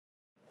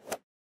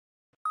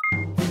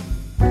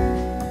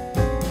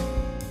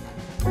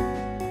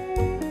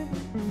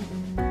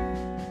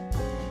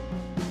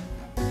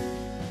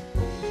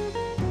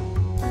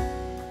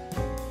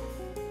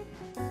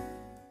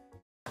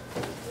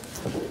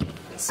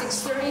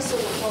6:30, so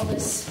we'll call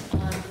this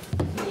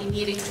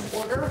meeting to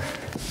order.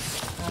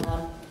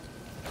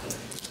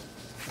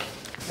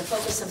 The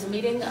focus of the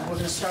meeting, we're going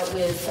to start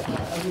with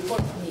a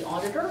report from the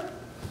auditor.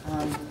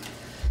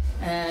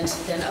 And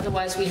then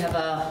otherwise we have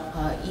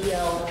a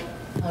EL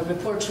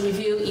report to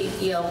review,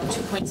 EL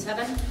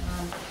 2.7.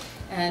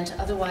 And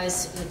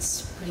otherwise,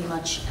 it's pretty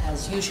much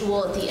as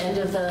usual. At the end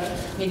of the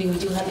meeting, we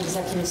do have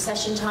executive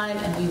session time,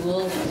 and we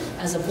will,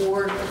 as a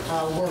board,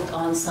 work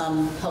on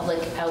some public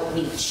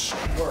outreach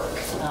work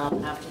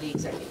after the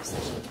executive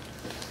session.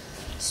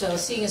 So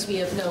seeing as we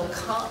have no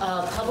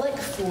public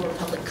for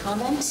public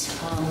comment,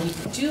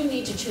 we do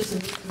need to choose a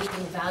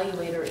meeting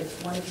evaluator.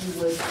 If one of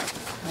you would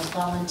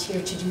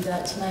volunteer to do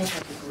that tonight,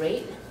 that'd be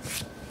great.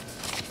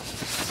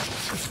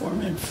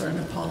 Foreman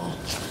Fernapol.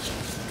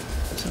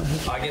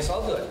 I guess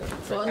I'll do it.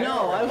 Well,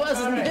 no, I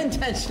wasn't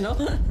intentional.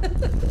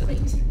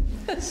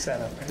 Set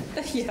up.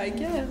 Yeah, I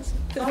guess.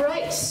 All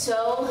right,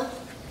 so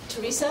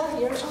Teresa,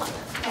 you're up.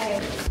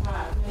 Hi,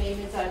 my name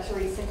is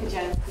Teresa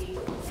Kajenski.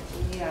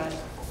 We did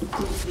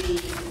the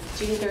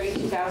June 30,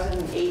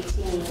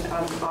 2018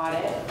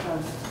 audit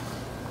of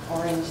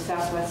Orange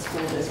Southwest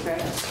School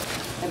District.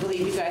 I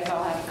believe you guys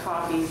all have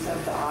copies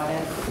of the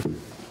audit.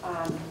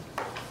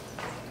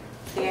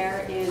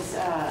 There is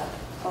a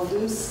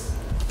loose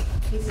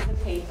pieces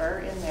of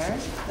paper in there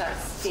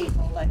that's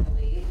stapled, I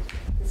believe.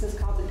 This is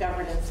called the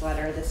governance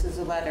letter. This is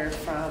a letter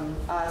from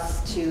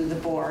us to the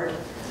board.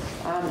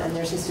 And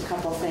there's just a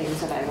couple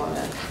things that I want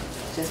to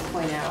just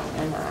point out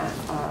in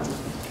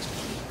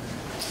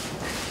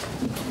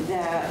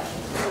that.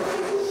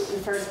 The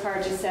first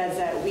part just says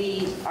that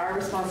our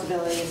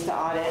responsibility is to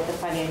audit the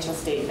financial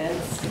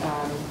statements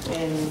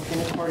in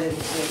accordance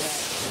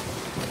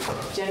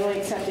with generally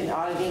accepted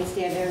auditing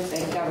standards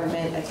and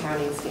government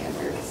accounting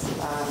standards.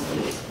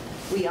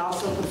 We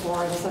also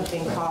perform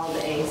something called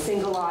a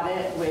single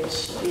audit,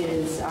 which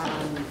is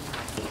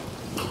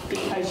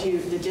because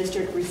the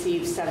district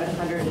receives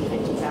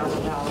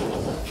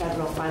 $750,000 of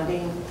federal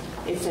funding.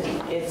 It's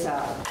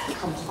a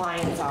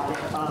compliance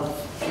audit of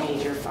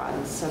major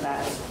funds, so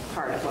that's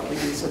part of what we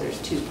do. So there's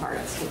two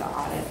parts to the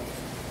audit.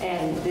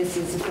 And this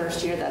is the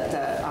first year that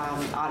the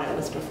audit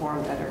was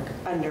performed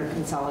under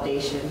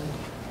consolidation.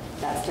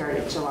 That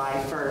started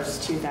July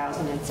 1st,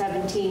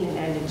 2017 and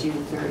ended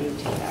June 30,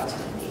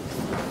 2018.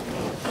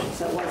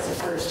 So it was the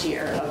first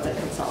year of the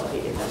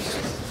consolidated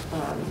numbers.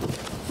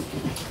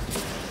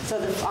 So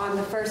on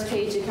the first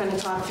page, it kind of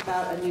talks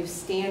about a new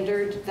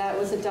standard that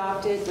was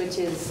adopted, which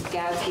is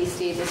GASB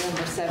Statement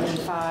Number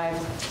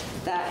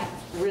 75. That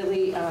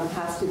really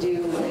has to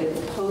do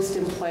with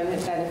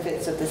post-employment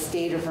benefits that the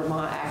state of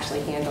Vermont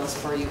actually handles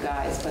for you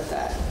guys, but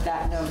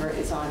that number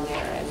is on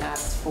there, and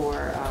that's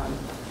for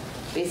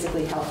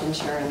basically health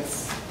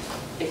insurance,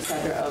 et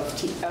cetera, of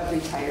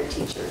retired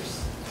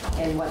teachers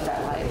and what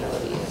that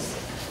liability is.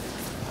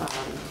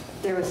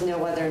 There was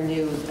no other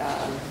new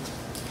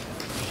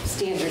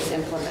standards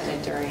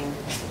implemented during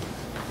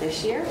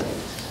this year.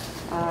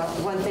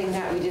 One thing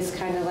that we just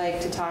kind of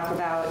like to talk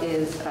about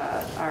is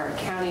our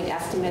accounting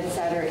estimates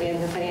that are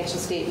in the financial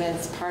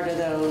statements. Part of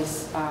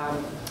those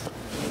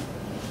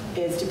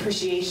is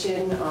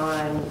depreciation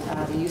on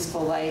the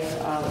useful life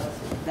of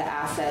the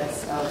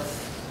assets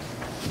of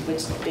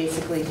which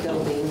basically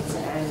buildings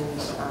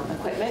and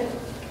equipment.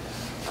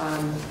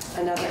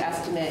 Another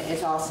estimate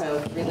is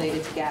also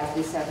related to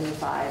GASB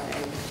 75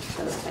 and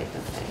those type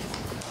of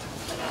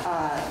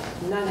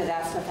things. None of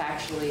that stuff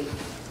actually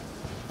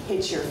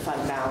hits your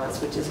fund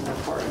balance, which is an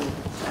important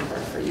number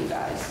for you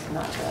guys,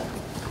 not the.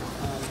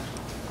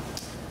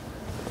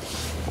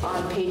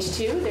 On page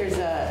 2, there's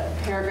a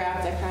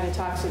paragraph that kind of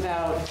talks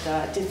about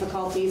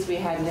difficulties. We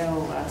had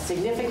no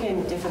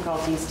significant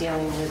difficulties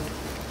dealing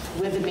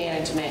with the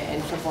management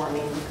and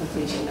performing the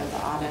completion of the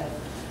audit.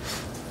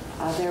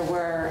 There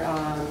were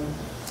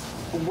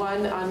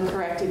one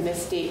uncorrected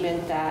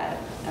misstatement that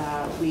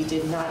we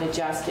did not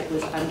adjust. It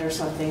was under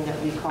something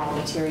that we call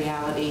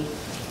materiality.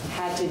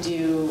 Had to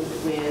do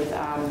with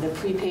the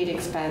prepaid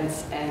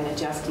expense and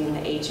adjusting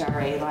the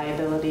HRA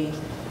liability.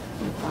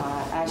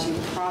 As you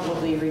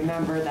probably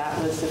remember, that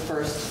was the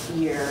first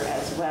year,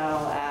 as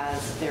well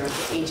as there was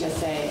the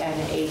HSA and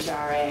the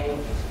HRA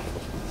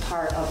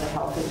part of the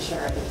health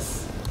insurance.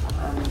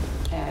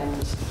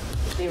 And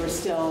there were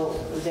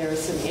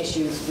some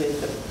issues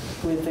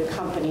with the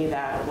company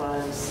that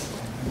was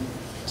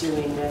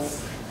doing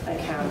this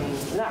accounting,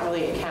 not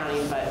really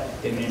accounting,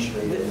 but the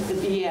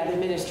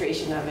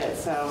administration of it.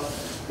 So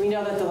we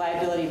know that the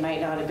liability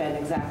might not have been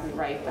exactly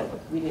right, but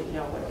we didn't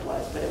know what it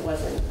was. But it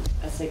wasn't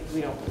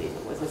we don't believe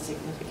it was a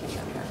significant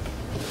number.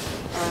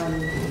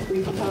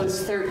 We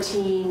proposed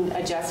 13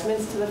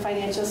 adjustments to the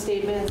financial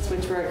statements,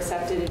 which were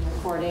accepted in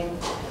recording.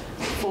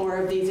 4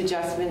 of these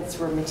adjustments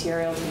were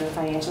material to the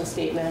financial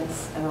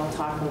statements, and I'll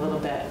talk a little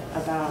bit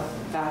about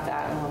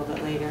that a little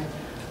bit later.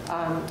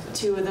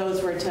 2 of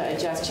those were to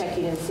adjust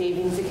checking and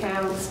savings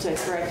accounts to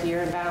correct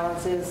year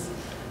imbalances.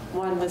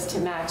 One was to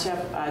match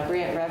up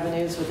grant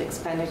revenues with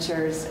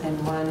expenditures,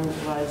 and one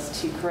was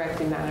to correct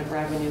the amount of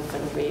revenue for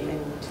the Raven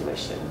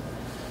tuition.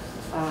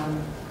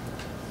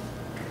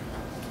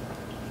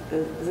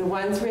 The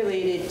ones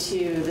related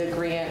to the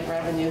grant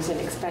revenues and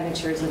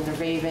expenditures and the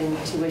Raven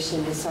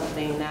tuition is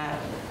something that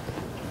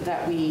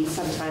we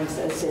sometimes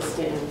assist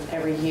in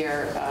every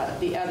year.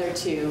 The other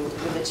two,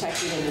 with the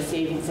checking and the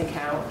savings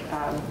account,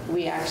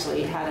 we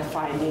actually had a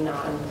finding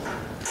on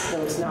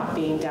those not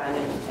being done,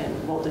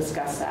 and we'll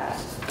discuss that.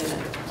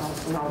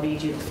 And I'll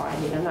read you the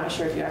finding. I'm not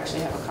sure if you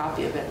actually have a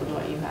copy of it with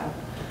what you have.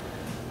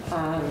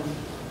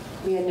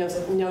 We had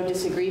no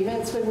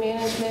disagreements with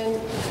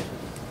management,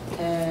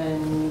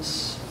 and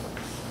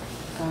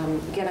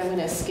again, I'm going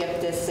to skip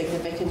this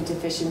significant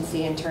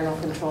deficiency internal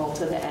control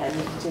to the end,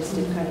 just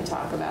to kind of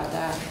talk about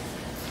that.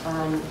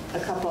 A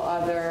couple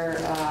other,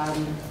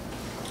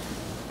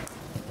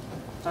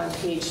 on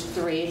page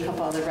 3, a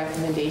couple other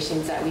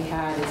recommendations that we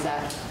had is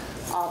that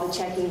all the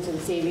checkings and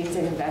savings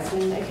and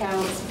investment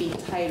accounts be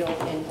titled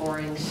in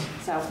Orange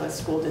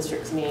Southwest School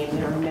District's name.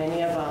 There are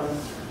many of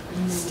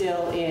them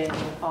still in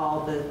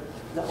all the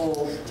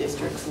old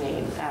district's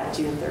name at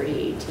June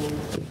 30, 18.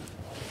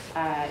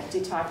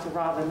 Did talk to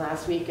Robin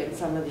last week, and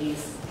some of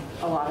these,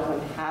 a lot of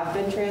them have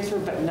been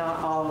transferred, but not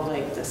all of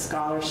like the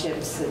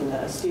scholarships and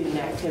the student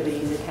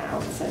activities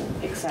accounts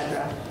and et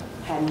cetera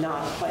had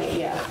not quite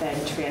yet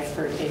been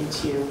transferred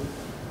into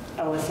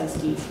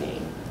OSSD's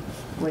name,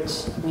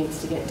 which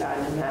needs to get done,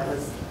 and that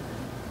was,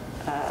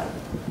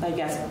 I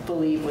guess,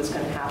 believed was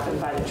going to happen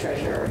by the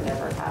treasurer. It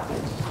never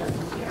happened during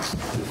the year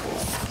before.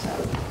 So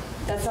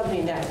that's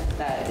something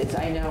that is,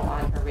 I know,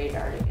 on her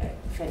radar to get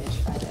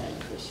finished by the end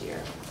of this year.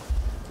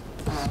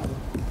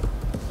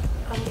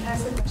 Can I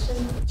ask a question?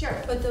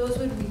 Sure. But those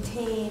would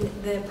retain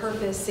the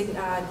purpose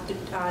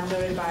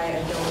noted by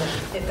a donor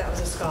if that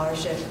was a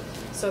scholarship.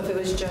 So if it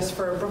was just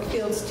for a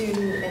Brookfield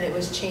student and it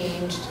was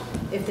changed,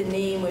 if the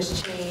name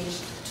was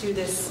changed to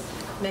this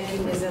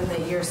mechanism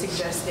that you're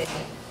suggesting,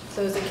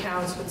 those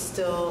accounts would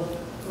still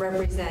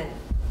represent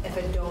if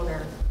a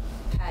donor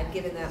had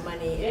given that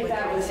money. If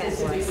that was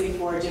specifically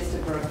for just a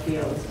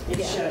Brookfield,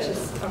 it should.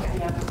 Okay.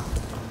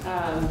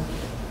 Yeah.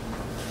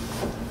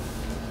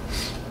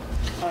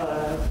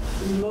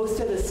 Most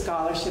of the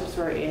scholarships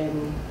were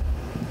in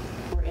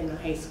the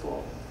high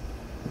school,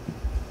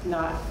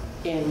 not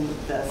in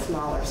the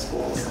smaller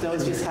schools.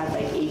 Those just had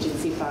like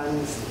agency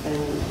funds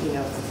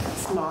and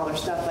smaller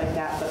stuff like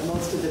that. But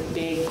most of the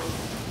big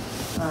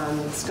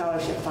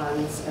scholarship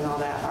funds and all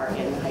that are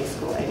in high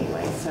school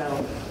anyway.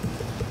 So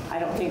I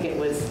don't think it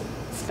was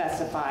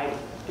specified,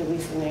 at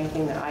least in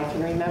anything that I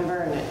can remember,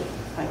 and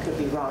I could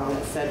be wrong,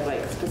 that said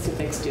like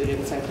specific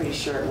students. I'm pretty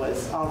sure it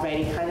was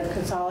already kind of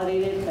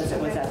consolidated because it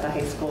was at the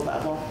high school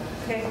level.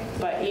 Okay.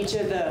 But each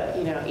of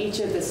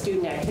the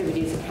student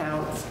activities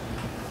accounts,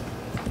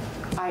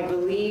 I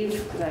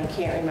believe, and I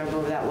can't remember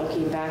without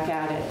looking back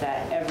at it,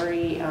 that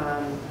every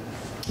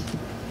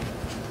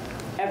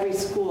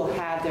school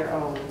had their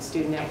own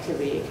student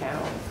activity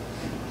account.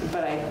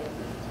 But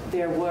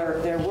there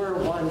were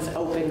ones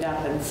opened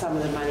up, and some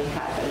of the money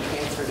had been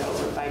transferred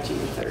over by June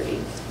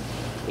 30,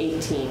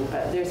 18.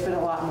 But there's been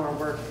a lot more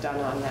work done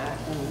on that,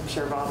 and I'm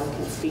sure Robin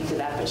can speak to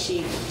that. But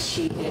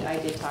I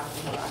did talk to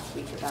her last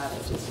week about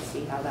it just to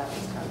see how that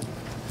was coming.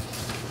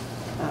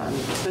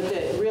 But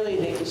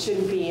it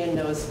shouldn't be in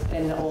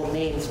the old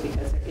names,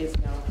 because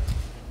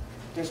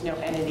there's no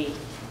entity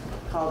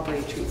called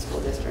Braintree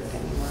School District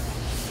anymore.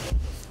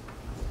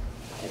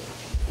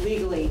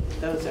 Legally,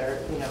 those are,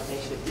 they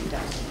should be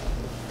done.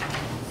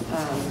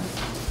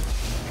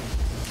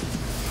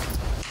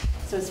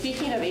 So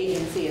speaking of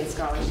agency and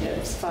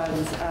scholarships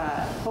funds,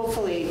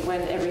 hopefully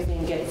when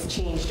everything gets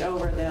changed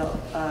over,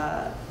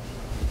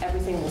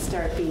 everything will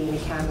start being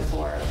accounted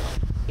for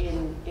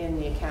in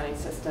the accounting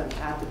system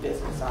at the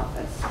business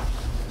office.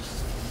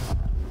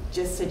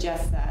 Just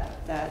suggest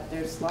that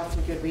there's lots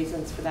of good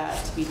reasons for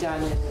that to be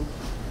done,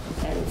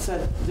 and so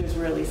there's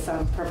really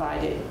some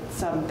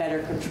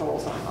better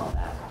controls on all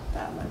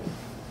that money.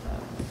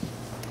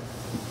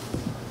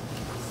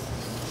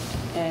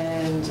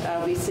 And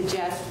we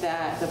suggest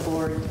that the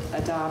board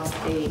adopts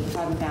a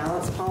fund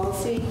balance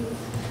policy,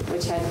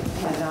 which had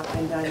not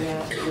been done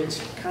yet,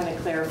 which kind of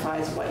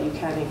clarifies what you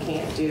can and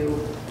can't do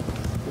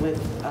with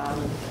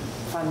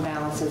fund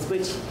balances,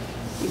 which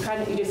you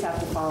just have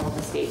to follow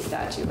the state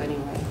statute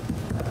anyway.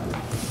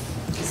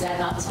 Is that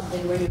not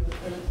something we're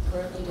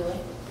currently doing?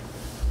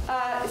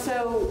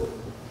 So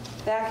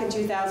back in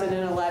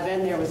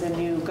 2011, there was a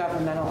new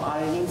governmental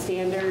auditing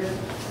standard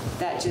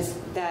that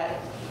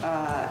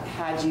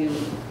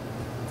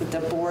the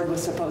board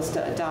was supposed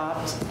to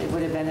adopt. It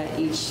would have been at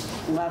each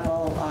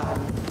level,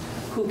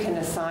 who can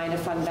assign a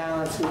fund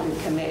balance, who can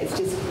commit.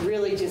 It's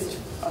really just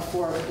a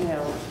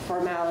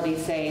formality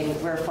saying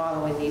we're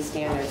following these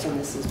standards and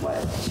this is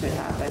what should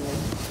happen, and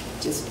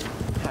just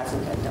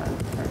hasn't been done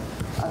for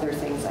other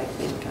things. I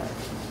think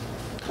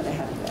could have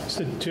happened.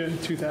 So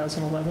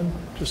 2011?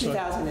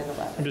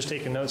 2011. I'm just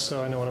taking notes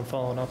so I know what I'm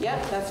following up on.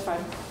 Yep, that's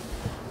fine.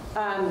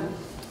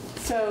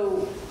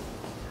 So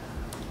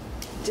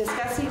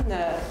discussing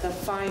the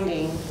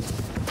finding,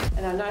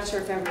 and I'm not sure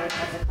if everyone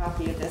has a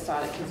copy of this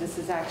audit, because this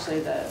is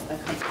actually the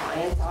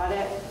compliance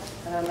audit.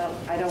 And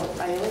I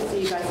don't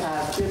see you guys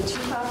have. Do you have 2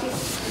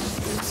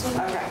 copies?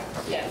 Okay,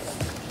 yes.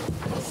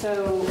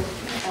 So,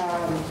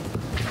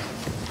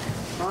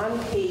 on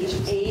page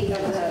 8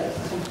 of the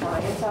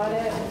compliance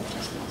audit,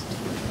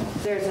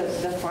 there's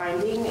the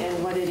finding,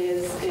 and what it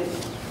is,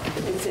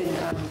 it's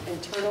an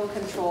internal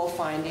control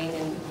finding,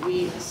 and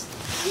we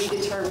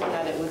determined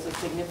that it was a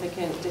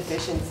significant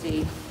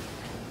deficiency.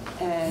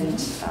 And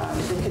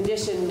the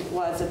condition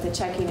was that the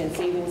checking and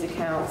savings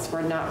accounts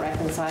were not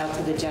reconciled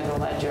to the general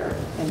ledger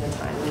in a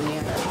timely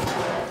manner.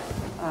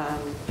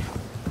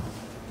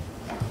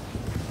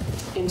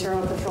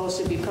 Internal controls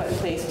should be put in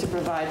place to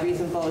provide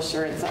reasonable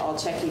assurance that all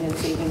checking and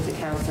savings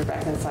accounts are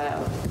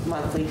reconciled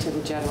monthly to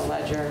the general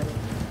ledger.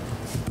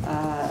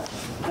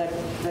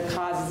 The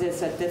cause is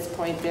this: at this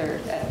point,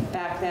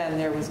 back then,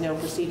 there was no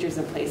procedures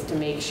in place to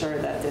make sure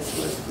that this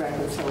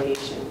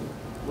reconciliation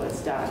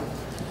was done.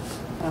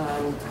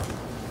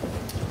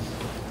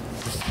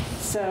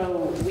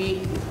 So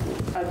we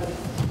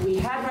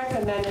had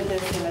recommended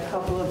this in a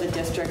couple of the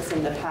districts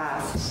in the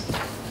past,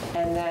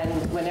 and then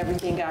when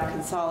everything got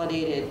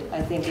consolidated,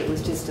 I think it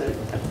was just a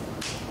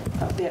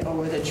bit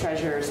over the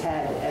treasurer's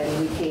head, and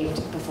we came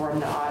to perform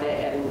the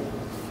audit,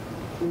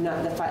 and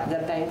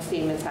the bank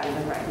statements hadn't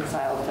been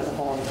reconciled for the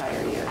whole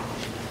entire year.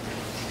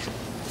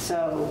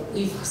 So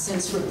We've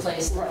since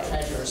replaced the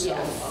treasurer, so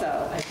yeah,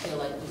 so I feel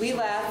like we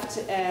left,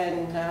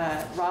 and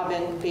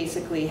Robin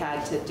basically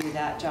had to do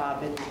that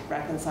job and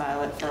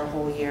reconcile it for a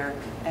whole year.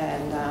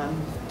 And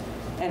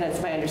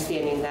it's my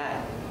understanding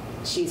that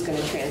she's going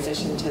to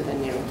transition to the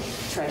new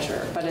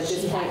treasurer. But at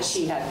this point,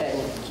 she had been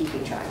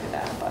keeping track of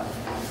that. But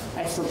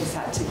I still just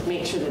had to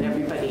make sure that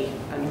everybody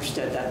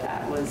understood that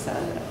that was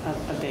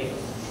a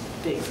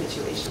big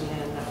situation.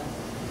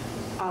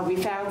 And we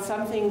found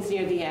some things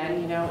near the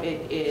end. You know,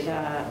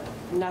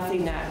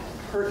 nothing that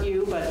hurt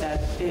you, but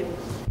that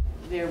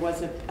there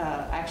was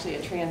actually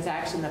a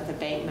transaction that the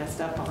bank messed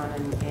up on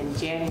in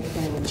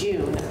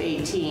June of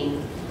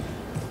 18.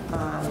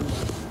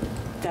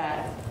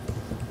 That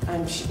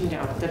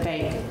the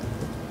bank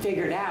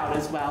figured out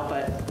as well.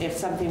 But if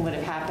something would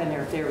have happened,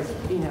 or if there was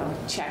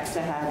checks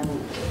that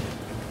hadn't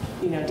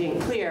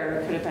didn't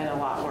clear, it could have been a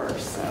lot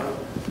worse. So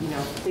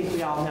I think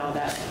we all know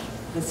that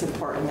it's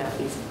important that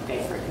these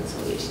bank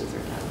reconciliations are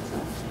done. So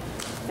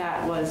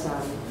that was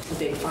a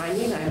big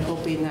finding. I'm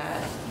hoping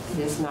that it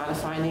is not a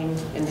finding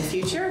in the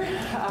future.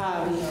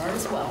 we are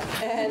as well.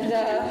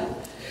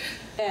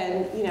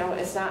 And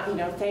it's not,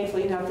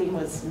 thankfully nothing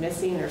was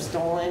missing or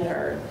stolen,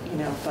 or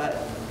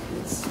but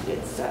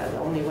it's the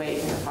only way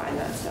you're going to find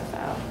that stuff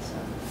out.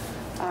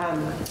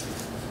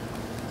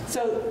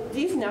 So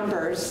these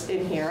numbers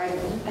in here, I'm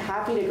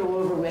happy to go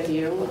over with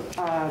you.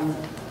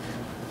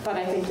 But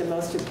I think the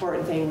most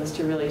important thing was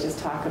to really just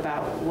talk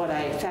about what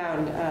I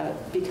found,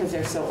 because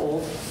they're so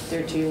old.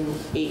 They're June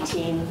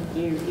 18.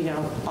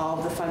 All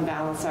of the fund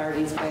balance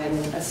already has been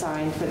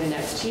assigned for the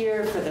next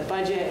year for the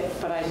budget,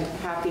 but I'm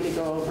happy to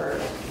go over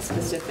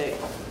specific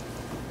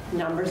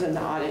numbers in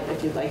the audit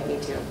if you'd like me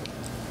to.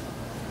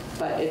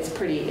 But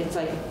it's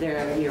like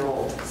they're a year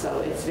old, so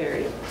it's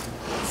very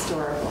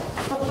historical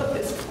at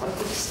this point.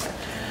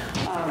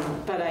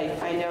 But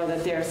I know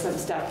that there's some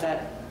stuff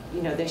that,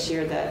 this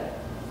year that,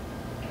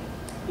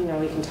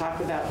 we can talk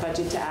about.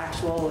 Budget to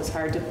actual was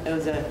hard. It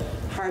was a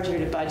hard year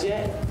to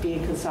budget,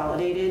 being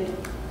consolidated.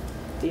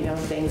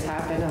 Things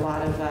happen. A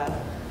lot of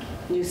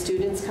new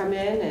students come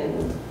in,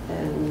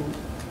 and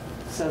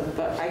so.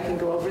 But I can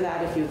go over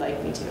that if you'd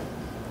like me to.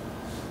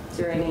 Is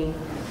there any?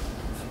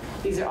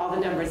 These are all the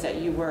numbers that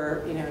you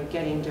were,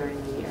 getting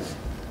during the year.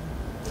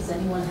 Does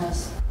anyone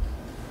has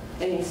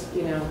any,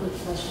 quick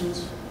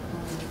questions,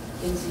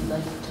 things you'd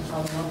like to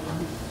follow up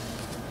on?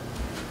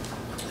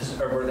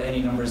 Or were there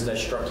any numbers that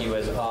struck you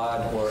as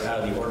odd or out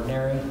of the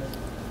ordinary?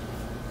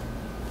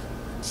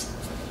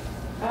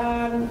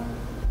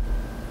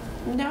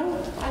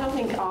 No, I don't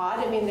think odd.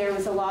 I mean, there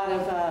was a lot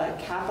of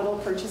capital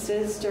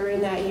purchases during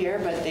that year,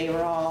 but they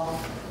were all,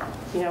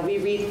 we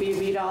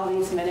read all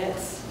these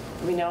minutes.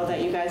 We know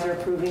that you guys are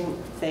approving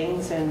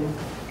things, and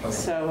okay.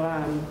 So.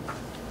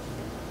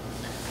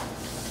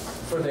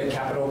 For the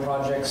capital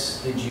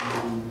projects, did you,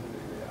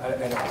 I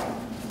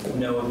don't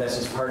know if this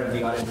is part of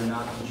the audit or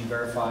not, did you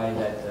verify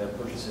that the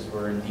purchases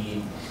were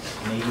indeed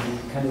made,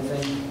 kind of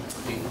thing?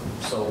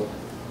 So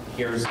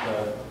here's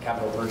the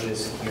capital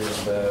purchase,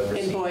 here's the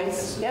receipt.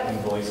 Invoice, yep.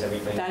 Invoice,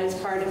 everything. That is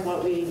part of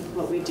what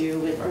we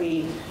do.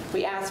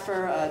 We ask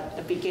for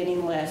a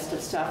beginning list of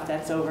stuff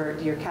that's over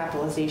your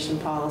capitalization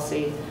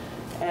policy,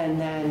 and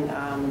then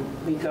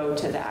we go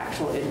to the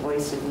actual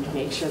invoice and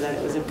make sure that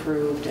it was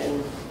approved.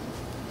 And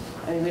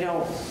I mean,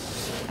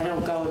 I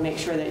don't go and make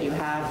sure that you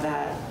have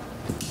that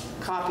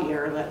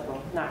copier,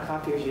 well, not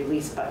copiers you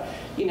lease, but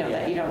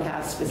that you don't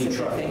have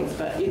specific things,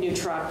 but your new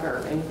truck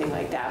or anything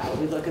like that. But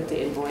we look at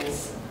the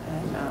invoice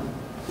and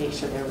make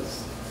sure there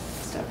was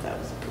stuff that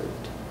was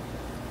approved.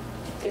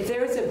 If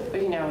there was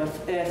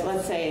if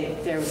let's say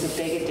there was a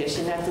big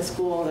addition at the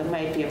school, that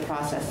might be a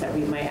process that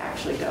we might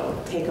actually go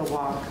take a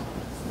walk.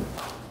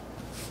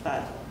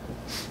 But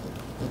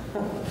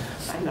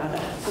I'm not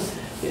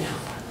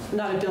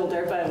not a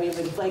builder, but we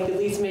would like at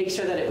least make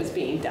sure that it was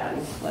being done,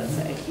 let's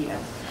say,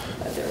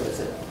 that there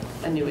was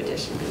a new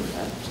addition being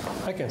done.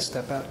 I can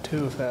step out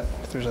too if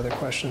there's other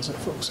questions that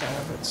folks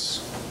have.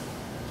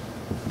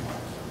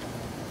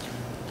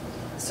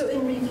 So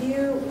in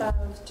review of,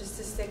 just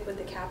to stick with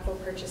the capital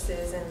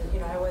purchases,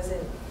 and I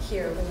wasn't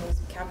here when these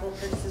capital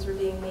purchases were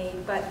being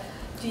made, but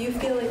do you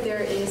feel like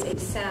there is a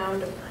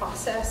sound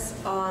process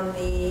on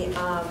the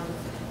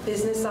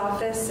business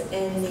office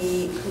and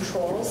the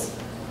controls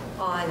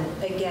on,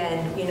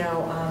 again,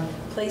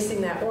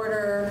 placing that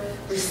order,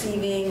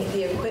 receiving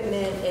the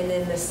equipment, and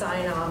then the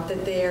sign off,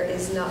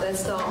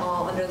 that's not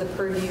all under the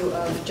purview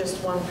of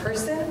just one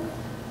person?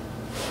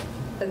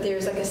 That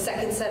there's like a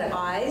second set of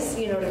eyes,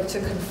 to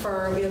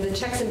confirm, the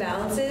checks and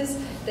balances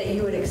that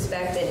you would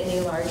expect at any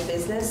large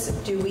business.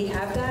 Do we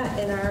have that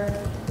in our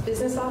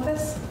business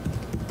office?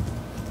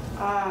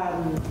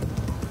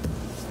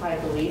 I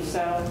believe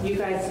so. You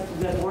guys,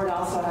 the board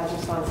also has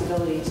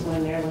responsibilities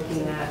when they're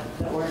looking at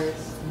the orders.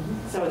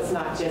 So it's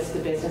not just the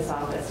business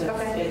office,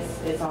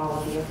 it's all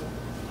of you.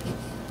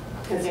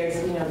 Because there's,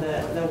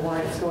 the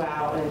warrants go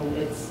out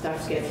and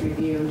stuff gets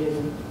reviewed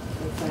and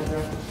et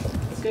cetera.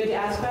 It's good to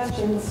ask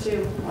questions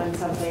too when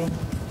something,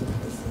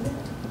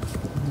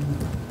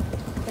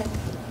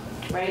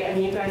 right? I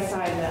mean, you guys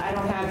signed I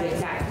don't have the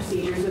exact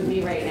procedures with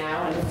me right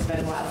now, and it's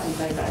been a while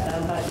since I read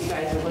them, but you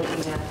guys are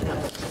looking at them.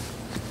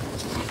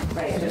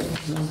 Right.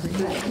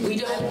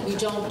 We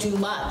don't do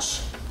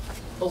much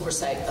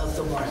oversight of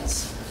the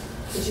warrants.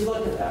 Did you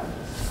look at them?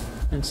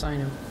 And sign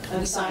them.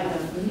 And sign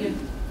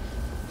them?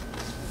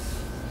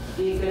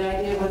 Be a good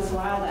idea once in a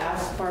while to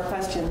ask more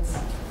questions.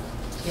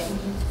 Yeah.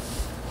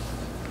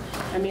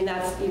 I mean,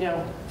 that's,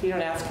 if you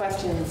don't ask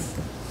questions,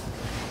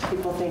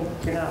 people think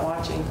you're not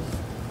watching.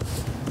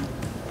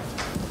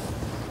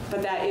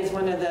 But that is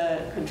one of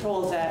the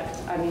controls that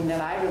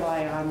I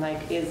rely on,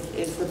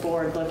 is the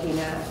board looking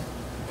at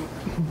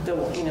the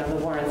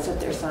warrants that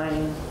they're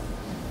signing.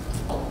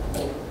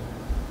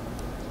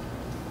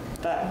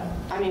 But,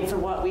 for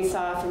what we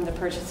saw from the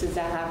purchases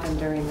that happened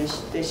during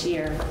this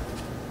year,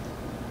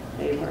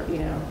 they were,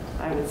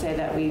 I would say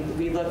that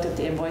we looked at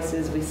the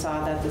invoices, we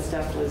saw that the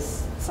stuff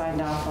was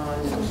signed off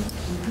on.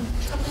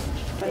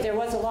 But there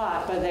was a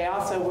lot, but they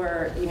also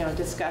were,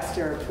 discussed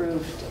or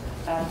approved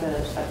at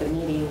the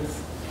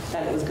meetings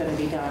that it was going to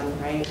be done,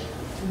 right?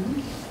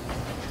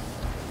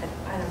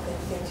 I don't think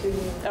they're too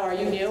new. Oh, are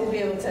you new? To be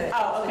able to.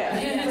 Oh,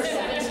 okay. For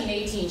 17,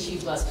 18, she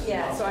wasn't.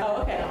 Yeah, so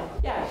Oh, okay.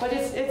 Yeah, but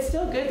it's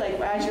still good,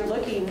 as you're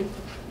looking,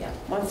 Yeah.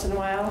 once in a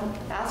while,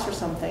 ask for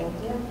something.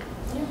 Yeah.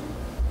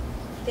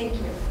 Thank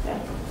you. Yeah.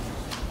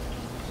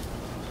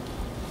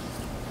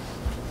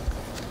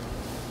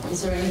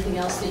 Is there anything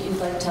else that you'd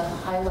like to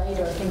highlight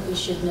or think we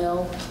should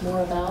know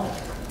more about?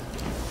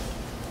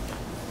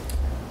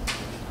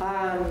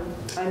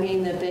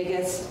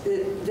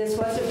 This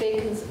was a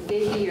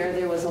big year.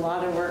 There was a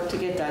lot of work to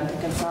get done to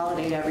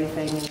consolidate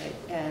everything,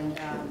 and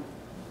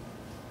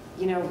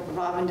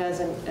Robin does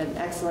an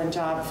excellent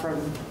job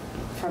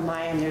from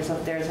my end. There's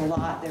a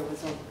lot. There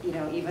was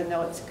even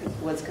though it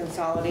was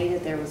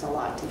consolidated, there was a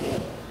lot to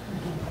do.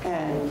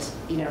 And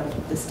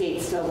the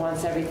state still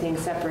wants everything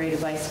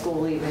separated by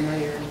school, even though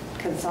you're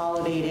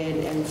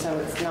consolidated, and so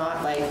it's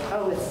not like,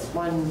 oh, it's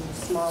one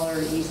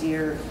smaller,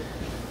 easier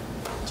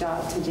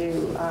job to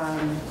do.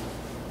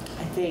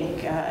 I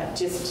think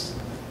just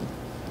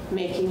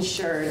making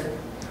sure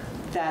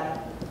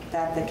that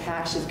the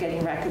cash is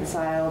getting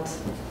reconciled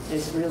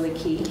is really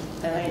key.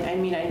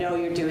 And I know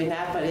you're doing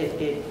that, but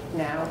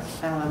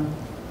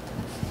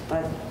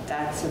but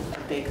that's a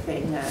big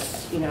thing that,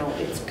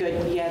 it's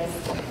good, yes,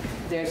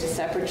 there's a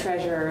separate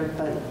treasurer,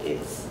 but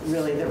it's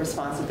really the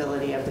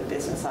responsibility of the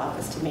business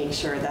office to make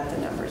sure that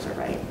the numbers are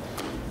right.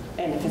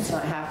 And if it's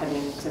not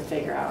happening, to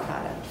figure out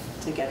how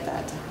to get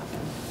that to happen.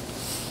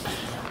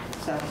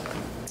 So.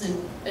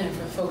 And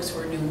for folks who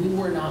are new, we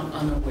were not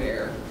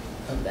unaware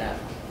of that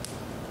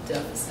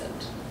deficit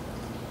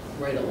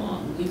right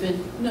along.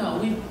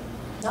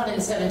 Not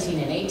in 17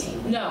 and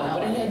 18. No,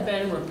 but it had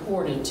been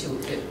reported to,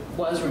 it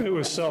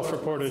was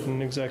self-reported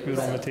in executive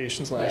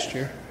limitations last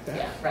year.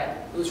 Yeah, right.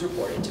 It was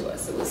reported to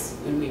us. It was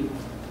when we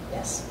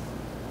Yes.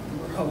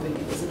 were hoping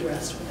it was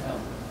addressed without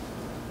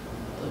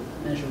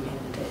the measure we had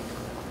to take.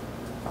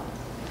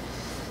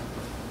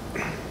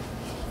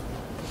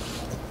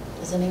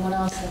 Does anyone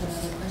else have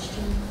another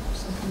question?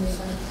 Something they'd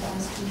like to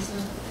ask Lisa?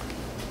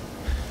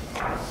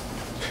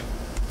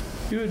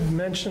 You had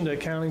mentioned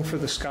accounting for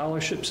the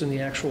scholarships in the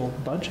actual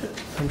budget.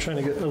 I'm trying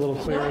to get a little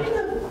Not clearer.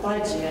 in the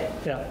budget.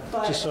 Yeah,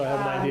 But, just so I have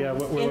an idea of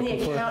what we're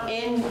looking for.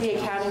 In the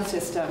accounting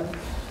system,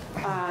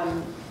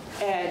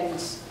 and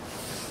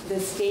the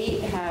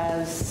state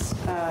has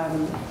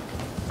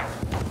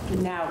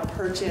now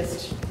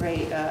purchased,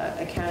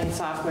 accounting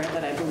software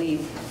that I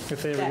believe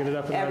If they ever get it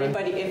up and that running.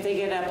 everybody, if they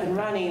get up and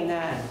running,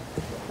 that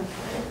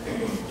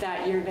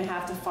you're going to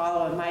have to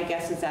follow. And my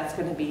guess is that's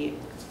going to be,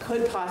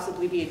 could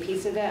possibly be a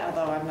piece of it,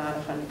 although I'm not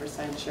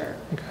 100% sure.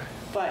 Okay.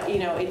 But,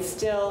 it's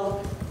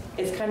still,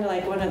 it's kind of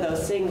like one of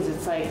those things.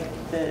 It's like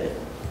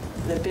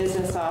the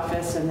business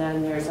office, and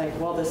then there's like,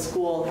 well, the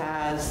school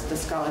has the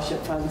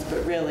scholarship funds,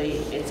 but really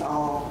it's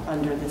all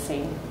under the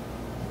same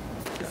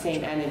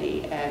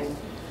entity. And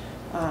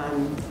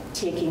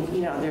taking,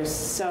 there's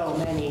so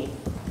many,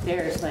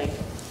 there's like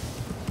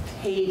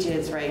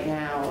pages right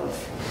now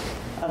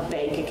of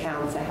bank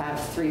accounts that have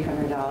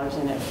 $300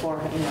 in it for,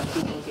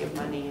 people give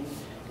money.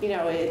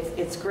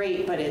 It's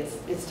great, but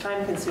it's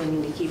time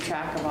consuming to keep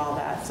track of all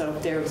that. So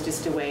if there was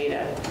just a way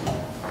to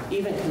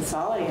even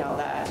consolidate all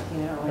that,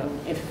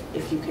 and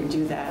if you can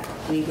do that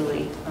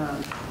legally.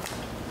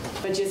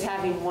 But just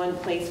having one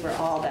place where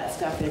all that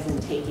stuff is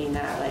and taking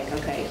that, like,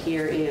 okay,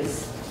 here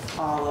is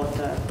all of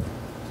the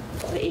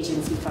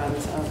agency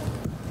funds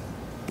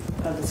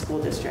of the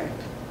school district.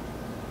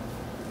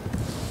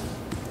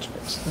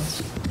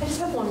 I just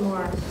have one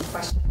more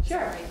question. Sure.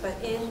 Sorry, but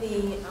in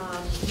the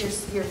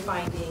your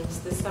findings,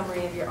 the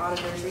summary of your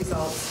auditor's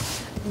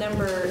results,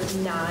 number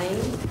 9,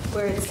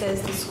 where it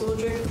says the school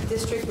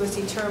district was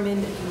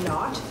determined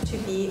not to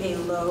be a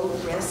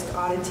low-risk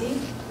oddity.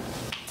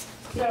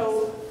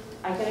 So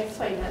I can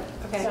explain that.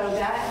 Okay. So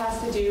that has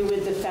to do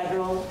with the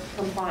federal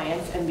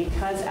compliance, and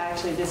because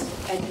actually this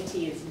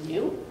entity is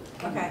new,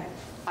 Okay.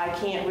 I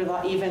can't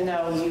rely, even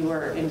though you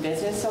were in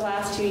business the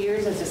last 2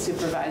 years as a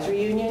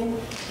supervisory union,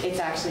 it's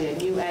actually a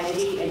new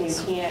entity, and you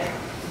can't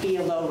be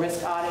a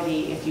low-risk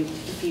oddity if you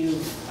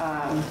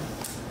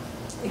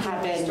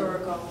have been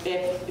Historical.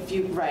 if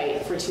you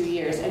right for 2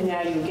 years, and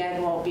now you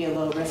again won't be a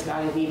low-risk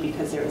oddity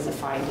because there was a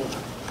finding.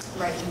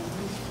 Right.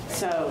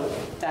 So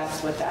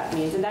that's what that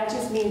means, and that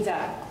just means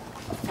that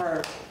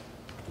for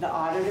the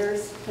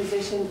auditor's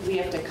position, we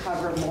have to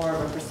cover more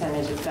of a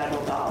percentage of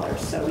federal dollars.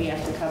 So we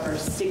have to cover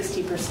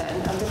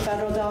 60% of the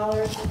federal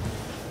dollars.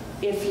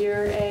 If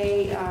you're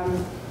a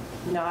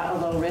not a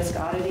low-risk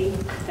oddity,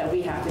 that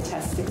we have to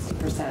test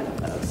 60% of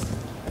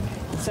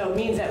those. So it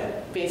means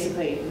that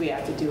basically we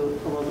have to do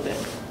a little bit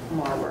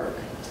more work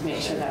to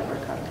make sure that we're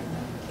covered.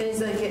 And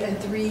it's like a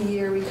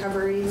 3-year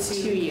recovery?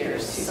 2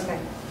 years. Okay.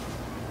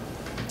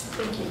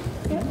 Thank you.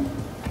 Yep.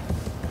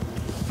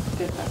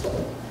 Good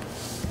question.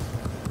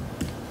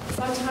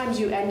 Sometimes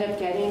you end up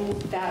getting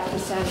that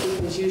percent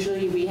because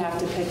usually we have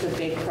to pick a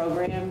big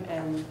program,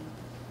 and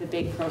the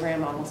big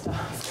program almost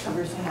always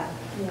covers that,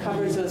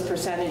 covers those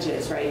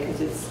percentages, right?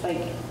 Because it's like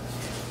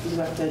you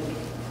have to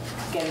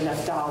get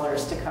enough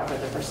dollars to cover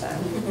the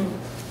percent.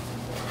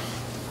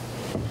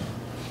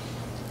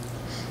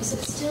 Is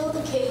it still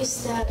the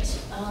case that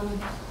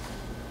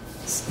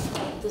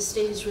the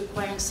state is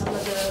requiring some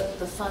of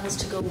the funds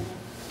to go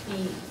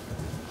be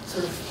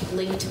sort of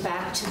linked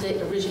back to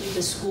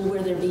the school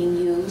where they're being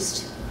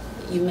used?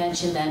 You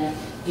mentioned that,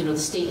 the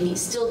state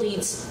still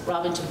needs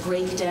Robin to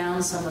break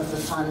down some of the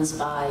funds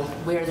by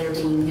where they're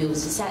being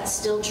used. Is that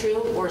still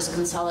true, or is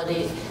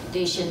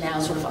consolidation now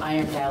sort of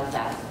ironed out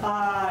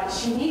that?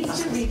 She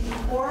needs to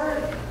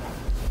report.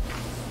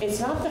 It's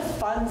not the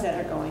funds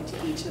that are going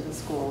to each of the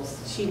schools.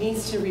 She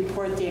needs to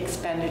report the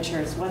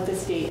expenditures. What the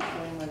state is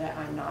doing with it,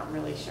 I'm not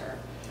really sure.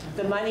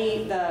 The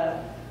money,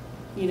 the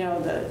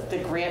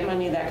grant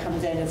money that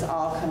comes in is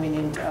all coming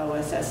into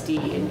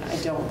OSSD, and I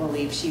don't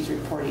believe she's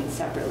reporting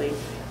separately.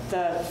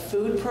 The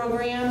food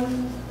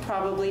program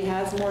probably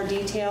has more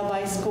detail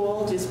by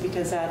school, just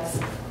because that's,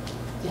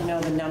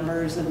 the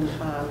numbers, and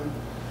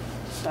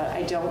but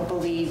I don't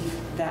believe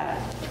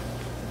that.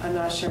 I'm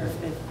not sure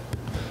if it.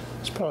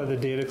 It's probably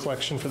the data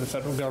collection for the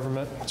federal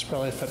government. It's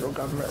probably a federal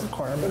government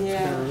requirement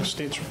for the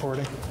state's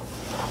reporting.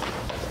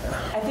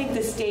 I think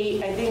the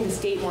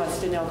state wants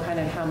to know kind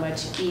of how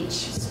much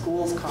each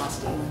school's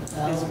costing.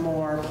 Is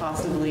more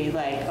possibly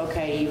like,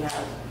 okay, you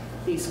have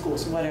these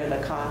schools, what are the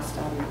costs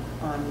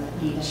on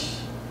each?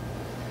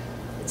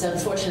 It's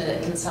unfortunate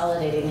that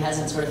consolidating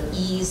hasn't sort of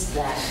eased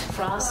that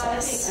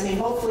process. I mean,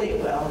 hopefully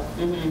it will.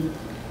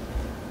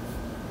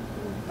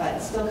 But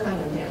it's still kind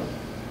of new.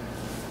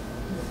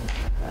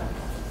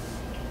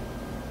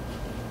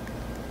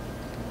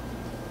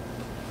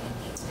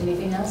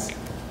 Anything else?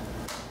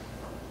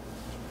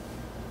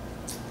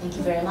 Thank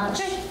you very much.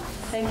 Okay,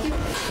 thank you.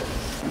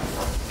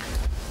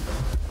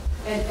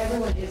 And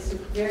everyone is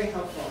very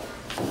helpful.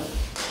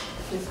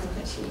 Just to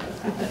let you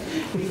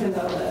know, even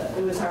though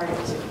it was hard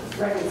to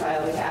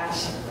reconcile the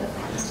cash.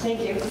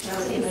 Thank you.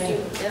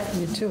 Yep.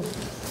 You too.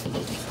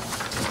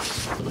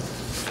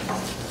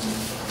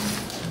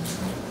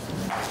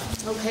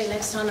 Okay,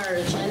 next on our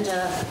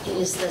agenda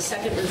is the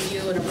second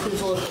review and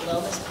approval of the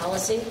wellness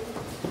policy.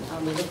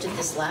 We looked at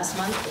this last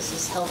month. This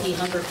is Healthy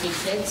Hunger-Free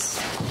Kids.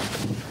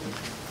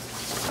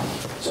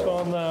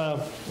 So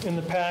in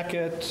the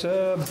packet,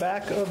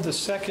 back of the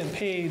second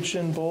page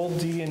in bold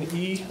D and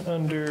E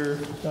under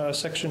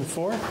section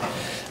 4,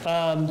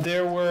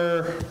 there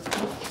were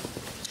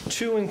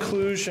 2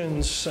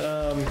 inclusions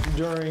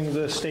during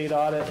the state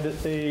audit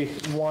that they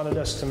wanted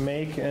us to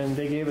make, and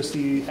they gave us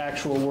the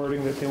actual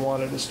wording that they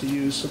wanted us to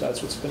use, so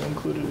that's what's been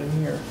included in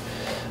here.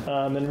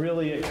 And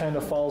really it kind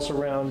of falls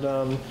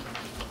around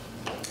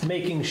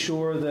making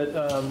sure that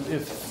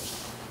if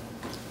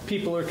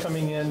people are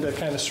coming in to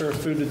kind of serve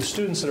food to the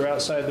students that are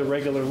outside the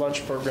regular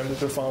lunch program, that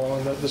they're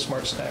following the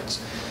Smart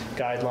Snacks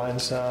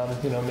guidelines,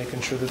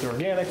 making sure that they're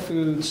organic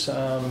foods,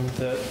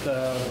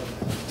 that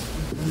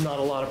not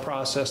a lot of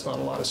processed, not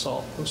a lot of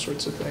salt, those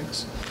sorts of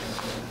things.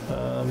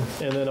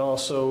 And then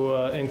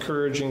also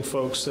encouraging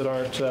folks that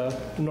aren't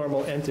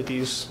normal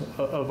entities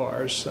of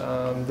ours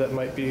that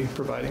might be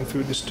providing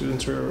food to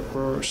students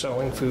or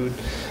selling food,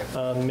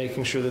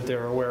 making sure that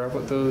they're aware of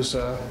what those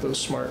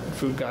smart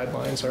food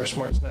guidelines are,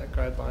 smart snack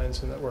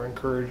guidelines, and that we're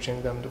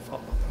encouraging them to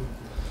follow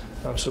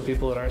them. So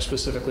people that aren't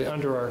specifically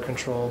under our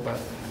control, but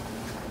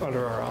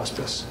under our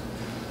auspice.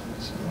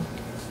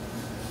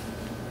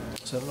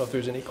 So I don't know if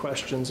there's any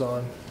questions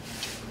on.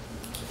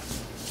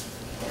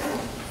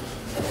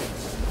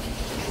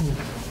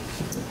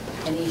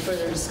 Any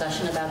further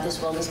discussion about this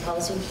wellness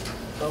policy?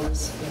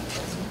 Wellness,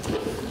 yeah.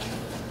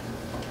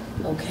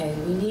 Okay,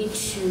 we need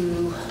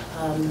to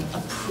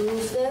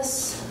approve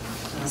this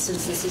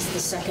since this is the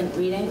second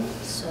reading.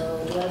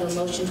 So do I have a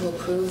motion to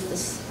approve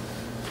this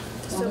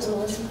wellness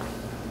policy?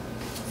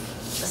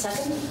 A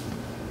second?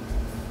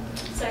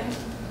 Second.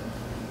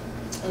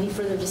 Any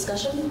further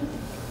discussion?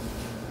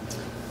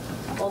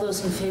 All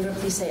those in favor,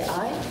 please say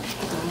aye.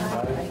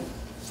 Aye.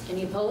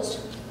 Any opposed?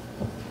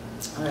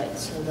 All right,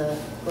 so the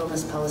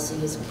wellness policy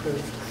is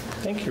approved.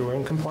 Thank you, we're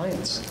in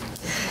compliance.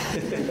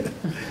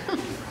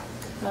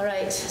 All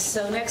right,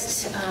 so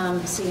next,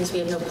 seeing as we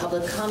have no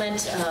public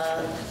comment,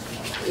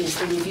 is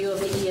the review of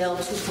the EL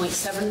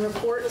 2.7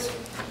 report,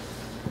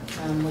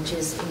 which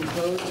is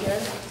enclosed here.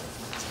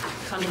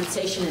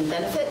 Compensation and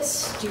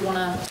benefits. Do you want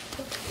to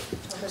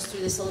talk us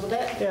through this a little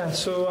bit? Yeah,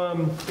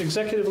 so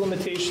executive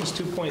limitations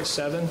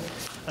 2.7,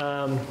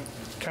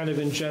 kind of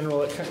in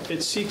general,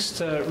 it seeks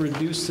to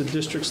reduce the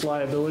district's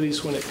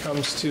liabilities when it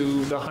comes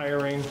to the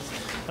hiring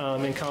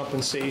and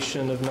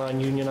compensation of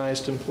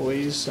non-unionized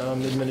employees.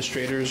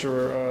 Administrators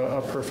are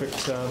a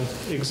perfect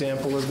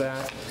example of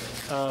that,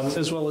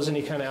 as well as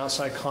any kind of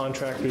outside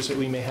contractors that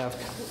we may have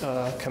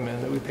come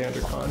in that we pay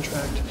under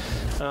contract.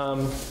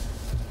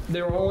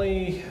 There were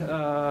only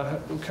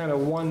kind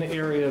of one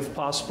area of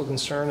possible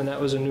concern, and that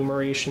was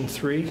enumeration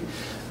 3.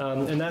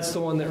 And that's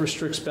the one that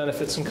restricts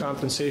benefits and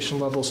compensation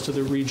levels to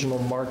the regional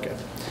market.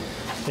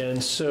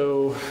 And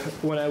so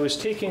when I was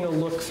taking a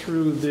look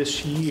through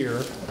this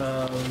year,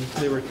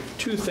 there were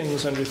 2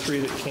 things under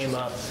 3 that came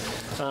up.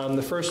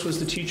 The first was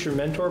the teacher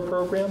mentor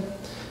program.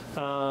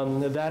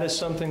 That is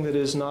something that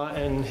is not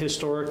and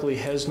historically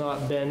has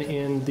not been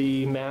in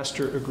the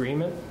master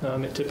agreement.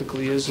 It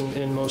typically is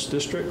in most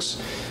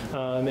districts.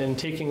 And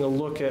taking a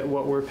look at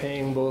what we're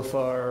paying both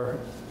our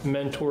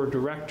mentor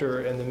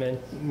director and the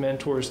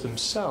mentors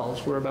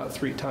themselves, we're about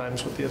 3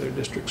 times what the other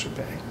districts are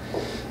paying.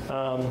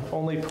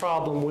 Only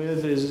problem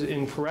with is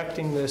in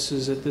correcting this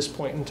is at this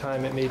point in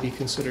time it may be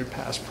considered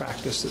past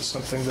practice. That's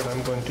something that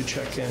I'm going to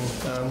check in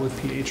with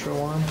Pietro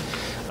on.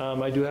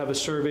 I do have a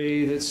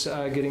survey that's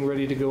getting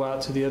ready to go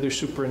out to the other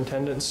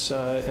superintendents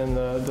in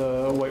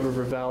the White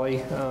River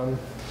Valley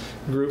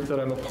group that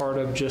I'm a part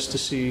of just to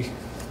see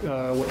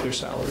what their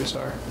salaries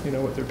are,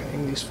 what they're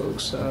paying these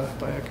folks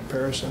by a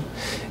comparison.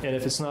 And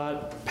if it's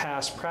not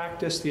past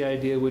practice, the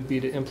idea would be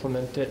to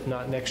implement it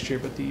not next year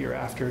but the year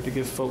after to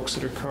give folks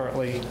that are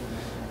currently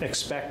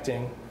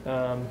expecting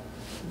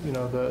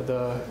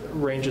the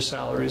range of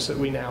salaries that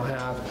we now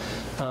have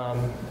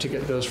to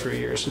get those for a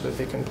year so that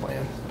they can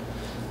plan.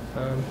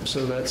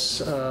 So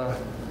that's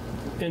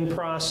in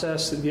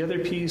process. The other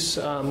piece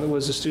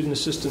was a student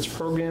assistance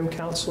program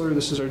counselor.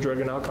 This is our drug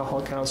and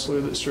alcohol counselor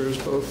that serves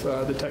both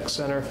the tech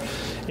center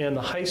and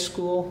the high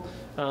school.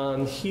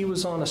 He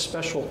was on a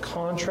special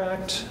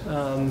contract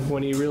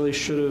when he really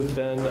should have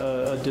been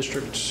a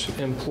district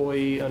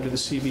employee under the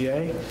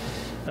CBA.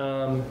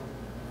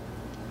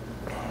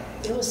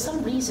 There was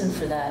some reason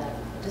for that.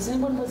 Does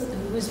anyone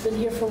who's been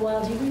here for a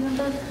while, do you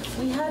remember?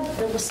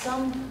 There was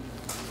some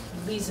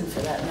reason for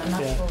that, and I'm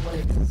not sure what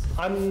it is.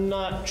 I'm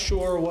not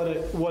sure what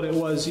it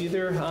was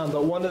either,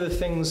 but one of the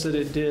things that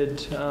it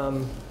did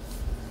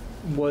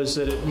was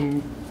that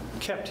it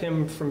kept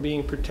him from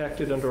being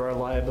protected under our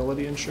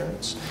liability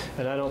insurance,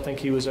 and I don't think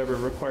he was ever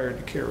required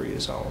to carry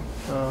his own.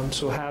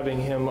 So having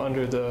him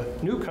under the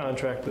new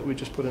contract that we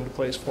just put into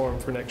place for him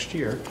for next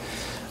year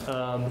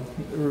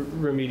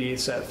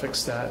remediates that,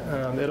 fixed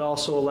that. It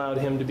also allowed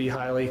him to be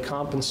highly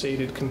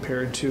compensated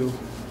compared to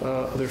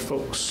other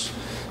folks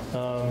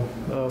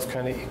of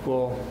kind of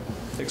equal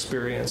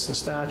experience and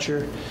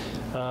stature.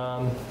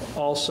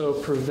 Also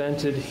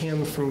prevented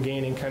him from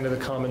gaining kind of the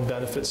common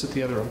benefits that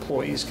the other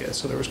employees get,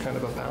 so there was kind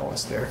of a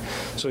balance there.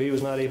 So he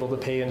was not able to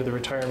pay into the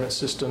retirement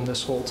system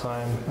this whole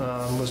time,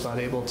 was not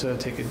able to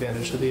take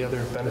advantage of the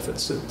other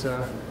benefits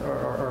that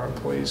our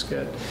employees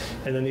get.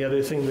 And then the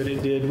other thing that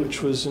it did,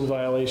 which was in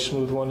violation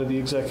with one of the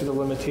executive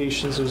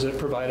limitations, was it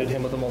provided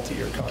him with a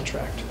multi-year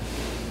contract.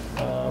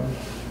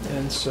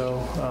 And so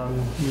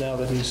now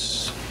that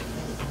he's...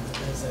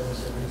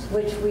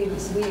 Which we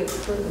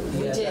approved.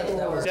 We did.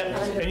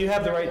 And you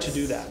have the right to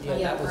do that.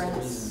 Yeah,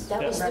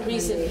 that was the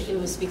reason. It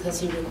was because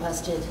he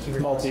requested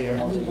Multi-year.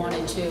 and we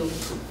wanted to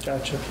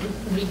Gotcha.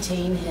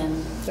 retain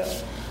him.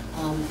 Yep.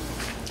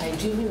 I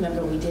do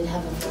remember we did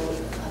have a vote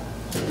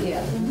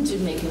to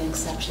make an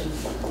exception.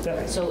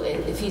 Yeah. So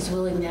if he's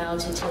willing now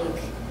to take,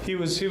 He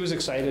was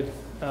excited,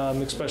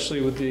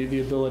 especially with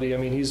the ability. I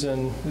mean, he's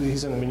in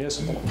the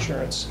municipal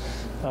insurance,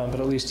 but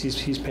at least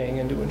he's paying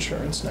into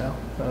insurance now,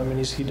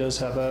 and he does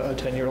have a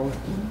 10-year.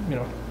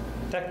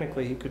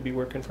 Technically he could be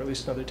working for at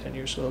least another 10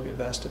 years, so he'll get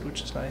vested,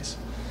 which is nice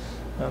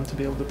to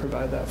be able to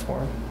provide that for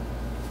him.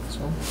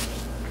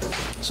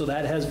 So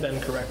that has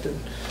been corrected.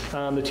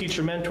 The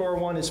teacher mentor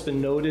one, it's been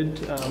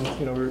noted.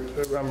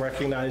 I'm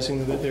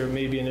recognizing that there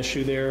may be an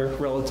issue there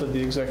relative to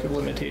the executive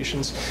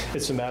limitations.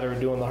 It's a matter of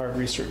doing the hard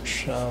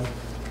research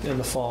in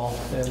the fall.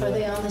 And, are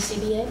they on the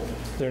CBA?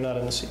 They're not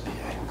in the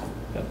CPA.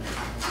 Yep.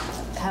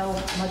 How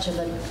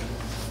full-time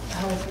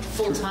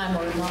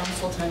or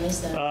non-full-time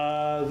is that?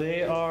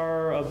 They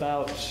are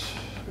about,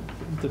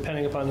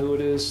 depending upon who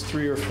it is,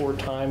 3 or 4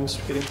 times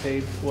getting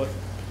paid what's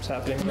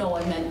happening. No,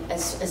 I meant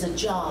as a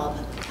job,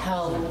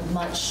 how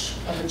much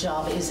of a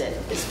job is it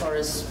as far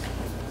as?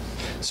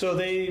 So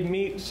they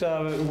meet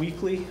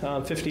weekly,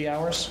 50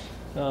 hours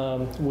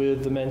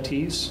with the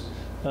mentees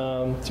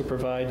to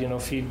provide,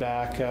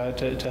 feedback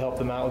to help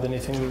them out with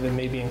anything that they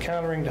may be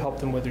encountering, to help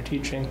them with their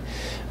teaching.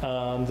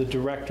 The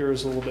director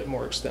is a little bit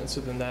more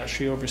extensive than that.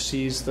 She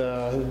oversees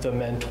the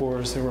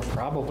mentors. There are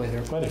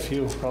quite a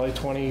few, probably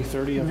 20,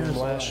 30 of them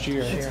last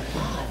year.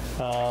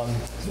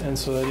 And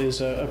so it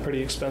is a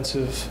pretty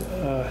expansive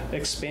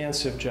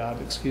job,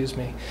 excuse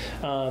me.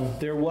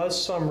 There was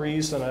some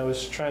reason, I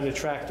was trying to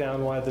track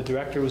down why the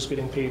director was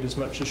getting paid as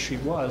much as she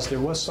was.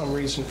 There was some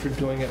reason for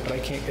doing it, but I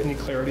can't get any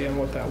clarity on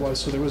what that was.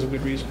 So there was a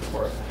good reason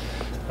for it.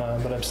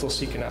 But I'm still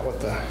seeking out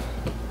what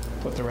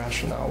the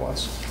rationale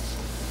was.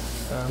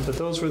 But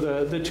those were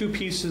the 2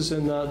 pieces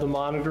in the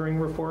monitoring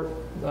report.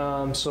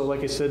 So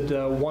like I said,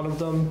 one of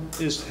them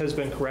has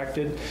been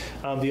corrected.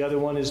 The other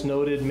one is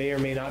noted may or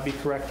may not be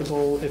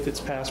correctable if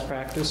it's past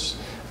practice,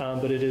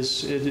 but it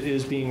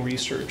is being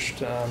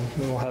researched. And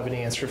we'll have an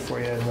answer for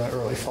you in the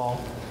early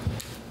fall.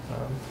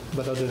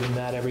 But other than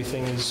that,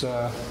 everything is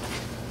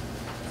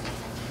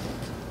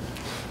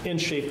in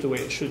shape the way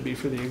it should be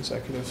for the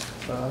executive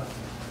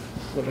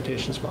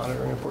limitations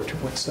monitoring report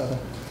 2.7,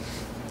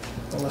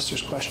 unless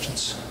there's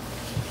questions.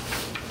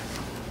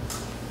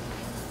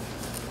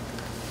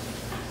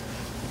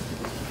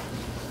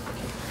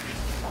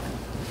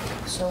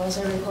 So as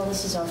I recall,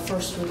 this is our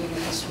first reading of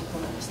this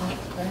report, is that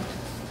correct?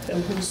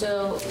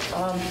 So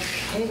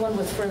anyone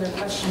with further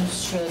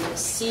questions should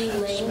see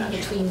Ling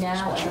between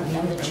now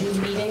and the June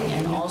meeting,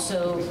 and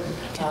also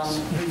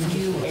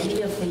review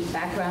any of the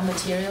background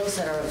materials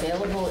that are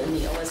available in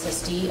the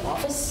OSSD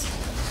office,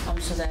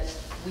 so that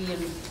we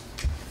in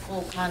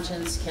full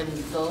conscience can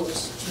vote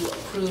to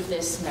approve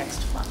this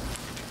next month.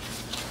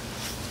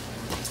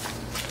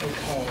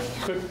 Okay.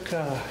 Quick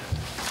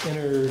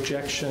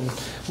interjection.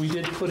 We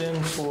did put in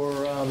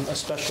for a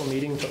special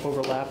meeting to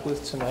overlap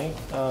with tonight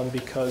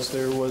because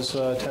there was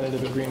a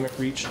tentative agreement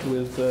reached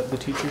with the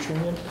teachers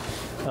union.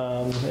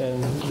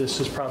 And this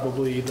is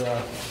probably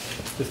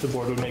if the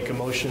board would make a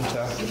motion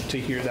to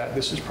hear that,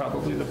 this is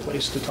probably the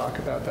place to talk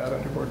about that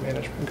under board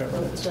management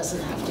governance. It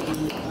doesn't have to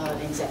be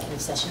an executive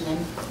session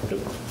then?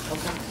 Nope.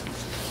 Okay.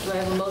 Do I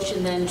have a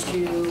motion then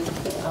to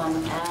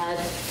add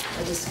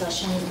a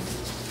discussion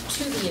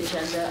to the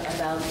agenda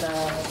about the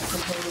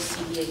proposed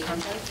CBA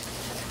contract?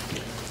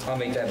 I'll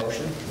make that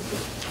motion.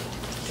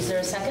 Is there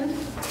a second?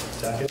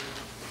 Second.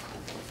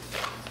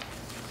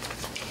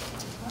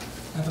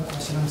 I have a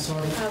question, I'm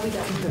sorry.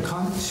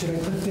 Should I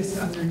put this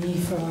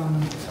underneath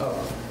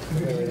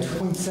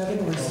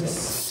 2.7 or is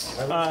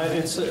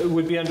this? It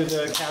would be under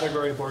the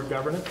category board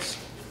governance,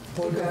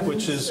 board governance?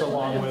 which is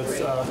along with,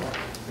 Rachel.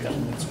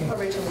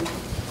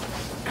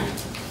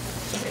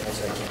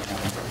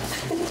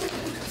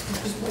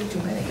 There's way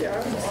too many. All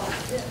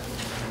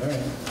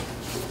right.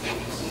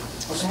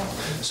 Okay.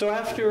 so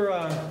after,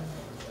 Ann,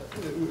 do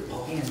you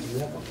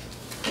have one?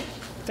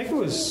 I think it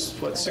was,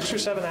 6 or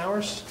 7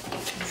 hours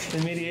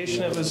in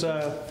mediation. It was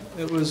a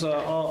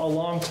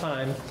long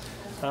time.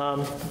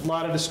 A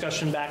lot of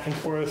discussion back and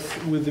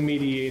forth with the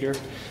mediator.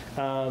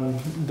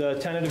 The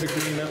tentative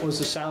agreement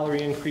was a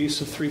salary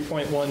increase of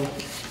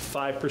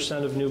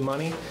 3.15% of new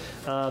money.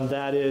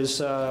 That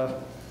is a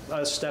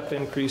step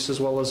increase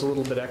as well as a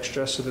little bit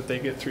extra so that they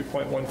get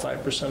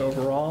 3.15%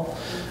 overall.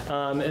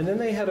 And then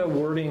they had a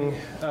wording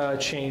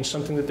change,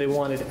 something that they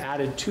wanted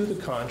added to the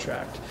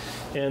contract.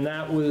 And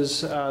that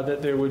was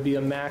that there would be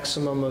a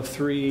maximum of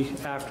 3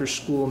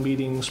 after-school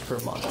meetings per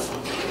month,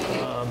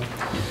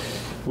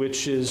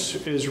 which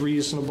is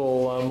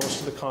reasonable. Most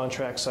of the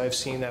contracts I've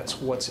seen,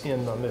 that's what's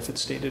in them if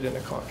it's stated in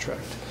a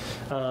contract.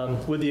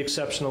 With the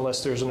exception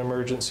unless there's an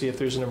emergency. If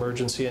there's an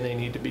emergency and they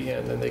need to be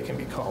in, then they can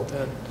be called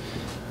in.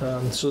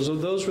 So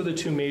those were the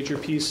 2 major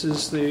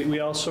pieces.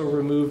 We also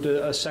removed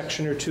a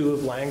section or 2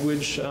 of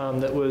language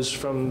that was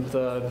from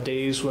the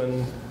days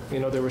when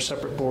there were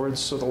separate boards,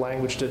 so the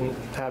language didn't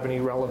have any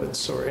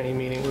relevance or any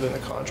meaning within the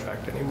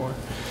contract anymore.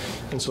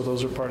 And so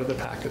those are part of the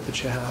packet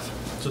that you have.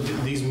 So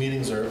these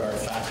meetings are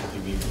faculty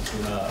meetings,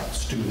 not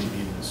student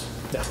meetings?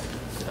 No.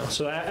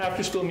 So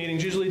after-school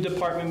meetings, usually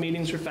department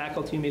meetings or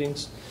faculty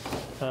meetings.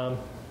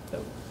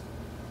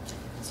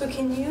 So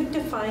can you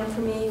define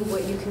for me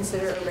what you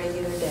consider a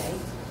regular day?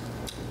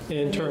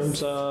 In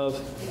terms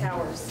of, The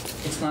hours.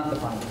 It's not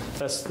defined.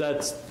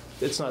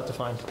 it's not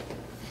defined.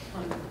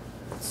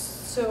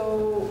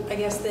 So I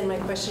guess then my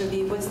question would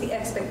be, what's the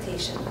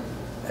expectation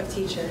of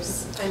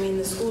teachers? I mean,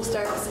 the school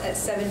starts at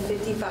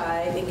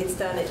 7:55 and gets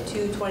done at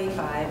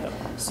 2:25.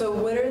 So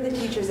what are the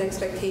teachers'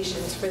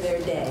 expectations for their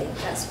day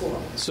at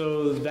school?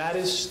 So that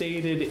is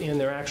stated in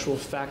their actual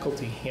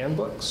faculty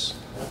handbooks.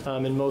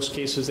 In most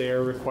cases, they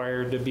are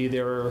required to be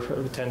there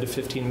 10 to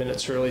 15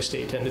 minutes early,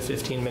 stay 10 to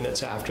 15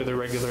 minutes after the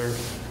regular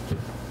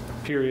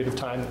period of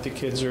time that the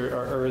kids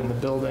are in the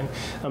building.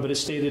 But it's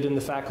stated in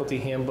the faculty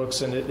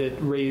handbooks, and it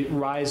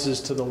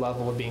rises to the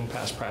level of being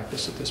past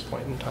practice at this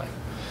point in time.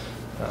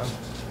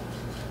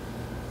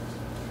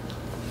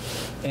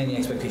 And the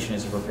expectation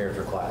is to prepare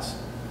for class.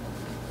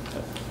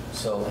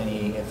 So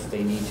if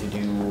they need to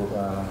do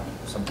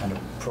some kind of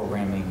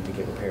programming to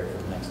get prepared for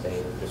the next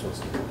day, this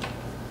was.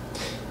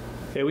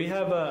 Okay, we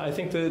have, I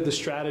think the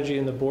strategy,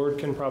 and the board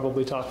can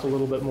probably talk a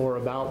little bit more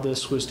about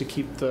this, was to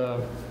keep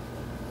the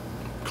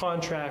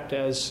contract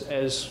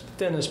as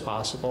thin as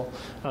possible,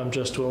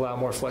 just to allow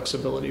more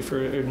flexibility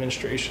for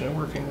administration and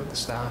working with the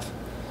staff.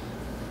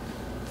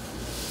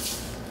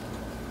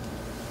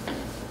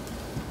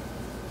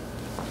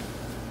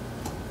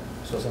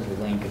 So essentially,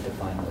 Lane could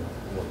define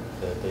what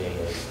the day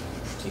is,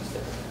 sees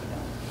that,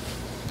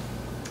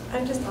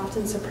 I'm just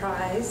often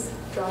surprised,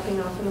 dropping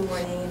off in the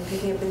morning and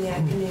picking up in the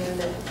afternoon,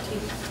 that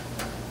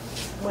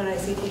when I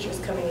see teachers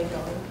coming and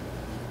going.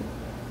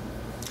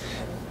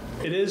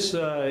 It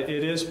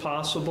is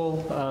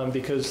possible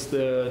because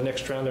the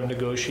next round of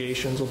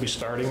negotiations will be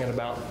starting in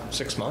about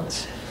 6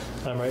 months,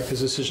 right?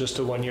 Because this is just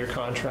a one-year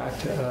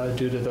contract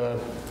due to the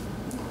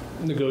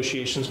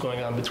negotiations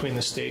going on between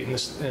the state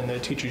and the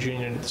teachers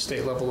union at the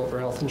state level over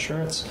health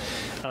insurance,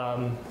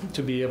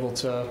 to be able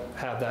to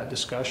have that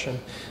discussion.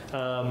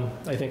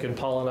 I think, and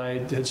Paul and I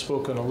had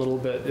spoken a little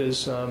bit,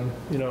 is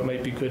it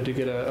might be good to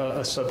get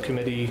a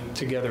subcommittee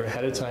together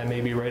ahead of time,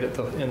 maybe right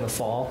in the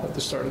fall at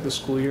the start of the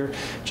school year,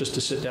 just to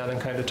sit down and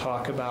kind of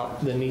talk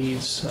about the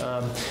needs,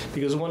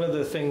 because one of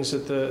the things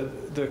that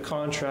the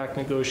contract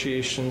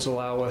negotiations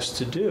allow us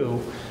to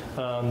do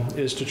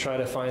is to try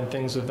to find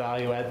things of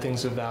value, add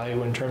things of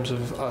value in terms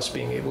of us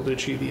being able to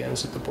achieve the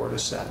ends that the board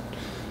has set.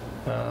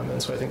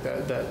 And so I think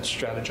that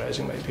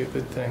strategizing might be a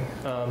good thing.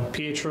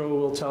 Pietro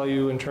will tell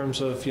you, in terms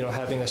of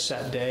having a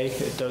set day,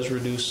 it does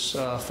reduce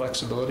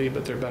flexibility,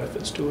 but there are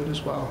benefits to it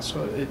as well.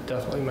 So it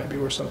definitely might be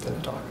worth something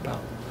to talk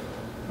about.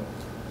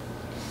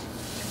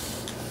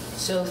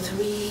 So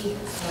 3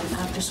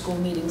 after-school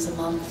meetings a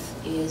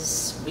month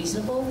is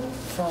reasonable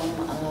from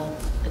an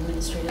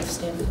administrative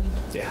standpoint?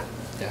 Yeah.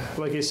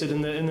 Like I said,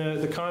 in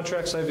the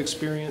contracts I've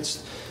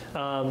experienced,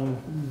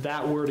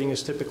 that wording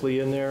is typically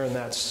in there, and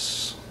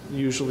that's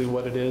usually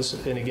what it is.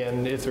 And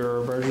again, if there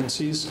are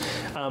emergencies,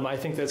 I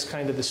think that's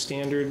kind of the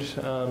standard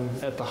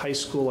at the high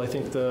school. I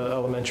think the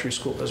elementary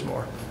school does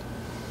more,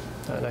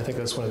 and I think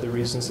that's one of the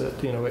reasons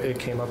that it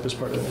came up as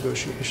part of the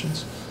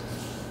negotiations,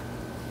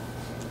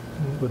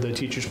 with the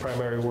teacher's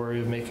primary worry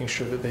of making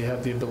sure that they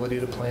have the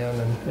ability to plan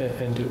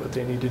and do what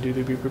they need to do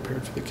to be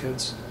prepared for the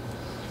kids.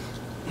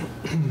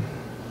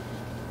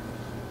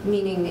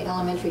 Meaning the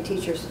elementary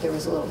teachers, there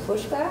was a little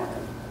pushback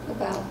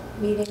about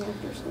meeting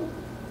after school?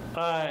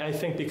 I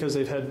think because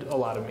they've had a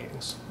lot of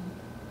meetings.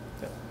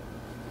 Yeah.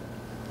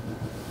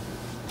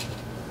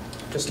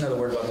 Just another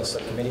word about the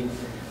subcommittee.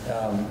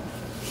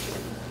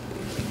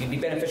 It'd be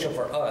beneficial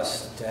for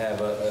us to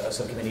have a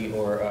subcommittee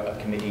or a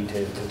committee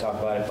to talk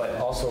about it, but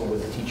also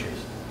with the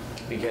teachers,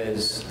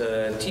 because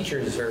the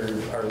teachers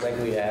are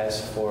likely to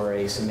ask for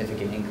a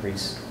significant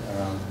increase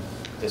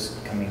this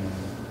coming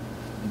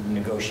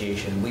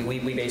negotiation.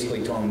 We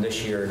basically told them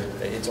this year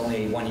it's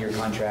only a one-year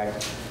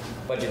contract,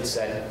 budget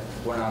set.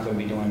 We're not going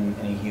to be doing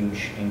any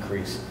huge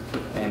increase,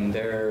 and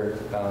they're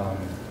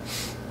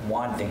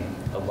wanting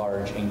a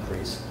large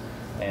increase.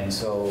 And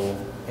so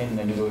in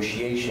the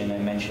negotiation, I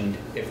mentioned,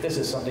 if this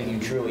is something you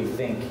truly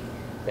think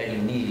that you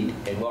need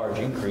a large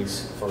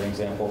increase, for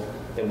example,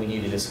 then we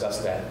need to discuss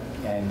that.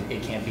 And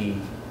it can't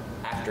be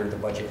after the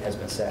budget has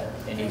been set.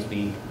 It needs to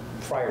be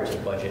prior to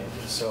the budget.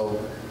 So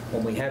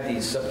when we have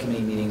these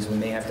subcommittee meetings, we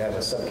may have to have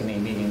a subcommittee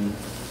meeting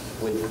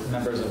with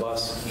members of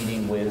us,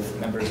 meeting with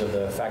members of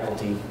the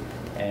faculty,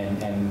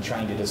 and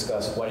trying to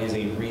discuss what is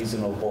a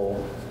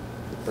reasonable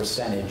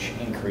percentage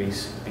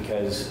increase,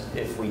 because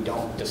if we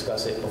don't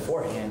discuss it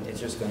beforehand,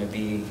 it's just going to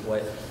be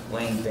what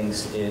Lane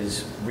thinks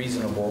is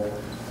reasonable,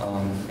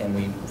 and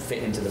we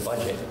fit into the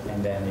budget,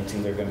 and then it's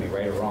either going to be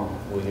right or wrong.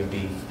 We'll either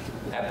be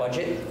at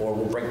budget or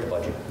we'll break the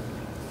budget.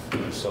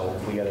 So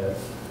we got to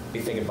be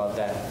thinking about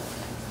that.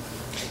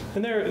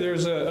 And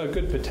there's a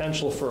good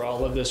potential for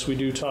all of this. We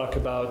do talk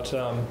about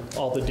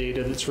all the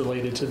data that's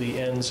related to the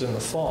ends in the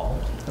fall.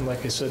 And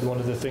like I said, one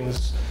of the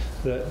things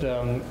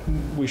that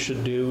we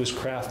should do is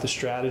craft the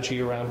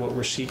strategy around what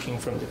we're seeking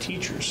from the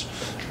teachers,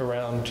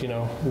 around, you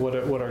know,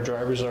 what our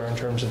drivers are in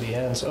terms of the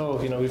ends.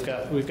 Oh, you know, we've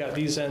got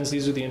these ends,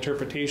 these are the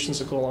interpretations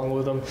that go along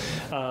with them.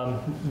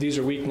 These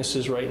are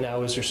weaknesses right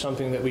now. Is there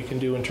something that we can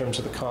do in terms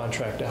of the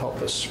contract to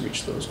help us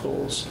reach those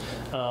goals?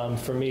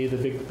 For me, the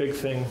big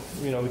thing,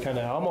 you know, we kind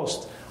of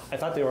almost, I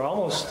thought they were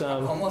almost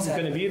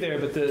going to be there,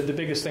 but the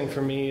biggest thing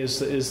for me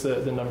is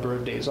the number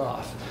of days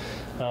off.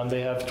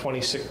 They have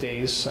 20 sick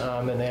days,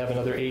 and they have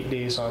another 8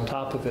 days on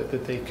top of it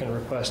that they can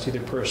request either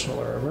personal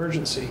or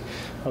emergency.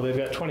 Well, they've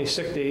got 20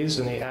 sick days,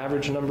 and the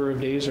average number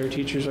of days our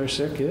teachers are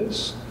sick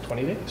is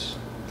 20 days.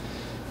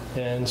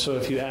 And so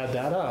if you add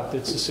that up,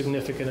 it's a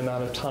significant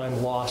amount of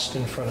time lost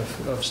in front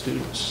of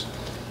students.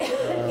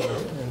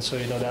 And so,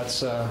 you know,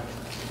 that's a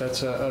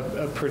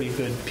pretty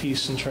good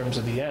piece in terms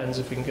of the ends.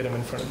 If we can get them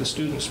in front of the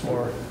students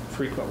more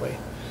frequently,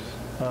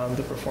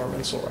 the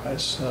performance will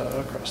rise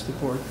across the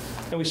board.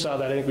 And we saw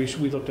that. I think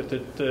we looked at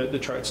the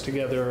charts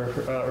together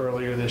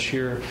earlier this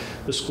year.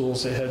 The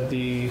schools that had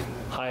the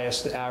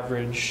highest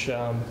average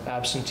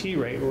absentee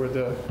rate were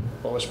the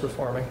lowest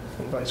performing,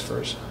 and vice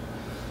versa.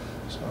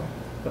 So,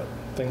 but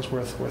things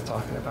worth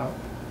talking about.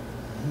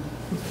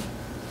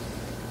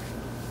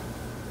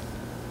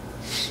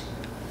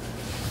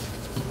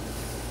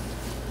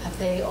 Have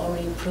they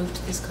already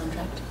approved this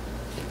contract?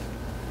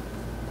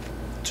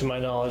 To my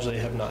knowledge, they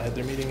have not had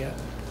their meeting yet.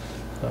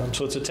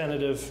 So it's a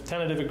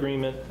tentative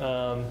agreement.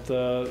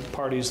 The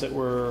parties that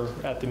were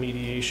at the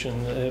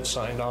mediation have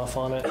signed off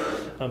on it.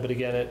 But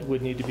again, it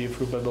would need to be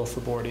approved by both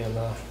the board and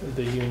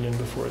the union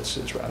before it's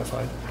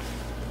ratified.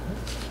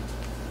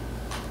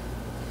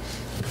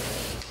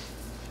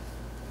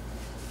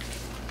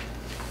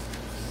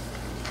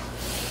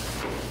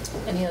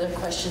 Any other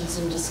questions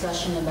and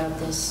discussion about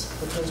this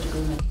proposed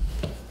agreement?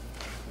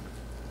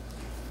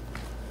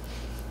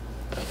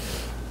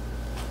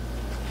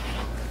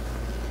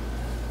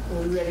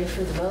 Are we ready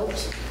for the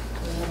vote?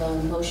 We have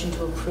a motion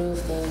to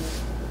approve the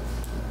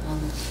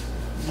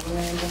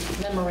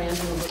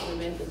memorandum of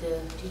agreement with the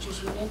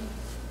teachers union.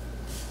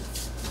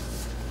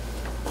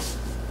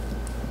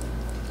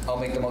 I'll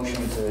make the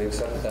motion to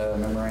accept the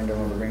memorandum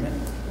of agreement.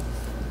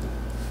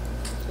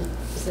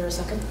 Is there a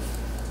second?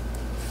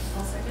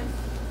 I'll second.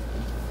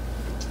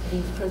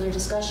 Any further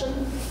discussion?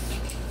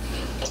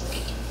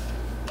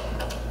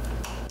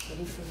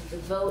 Ready for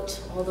the vote?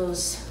 All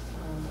those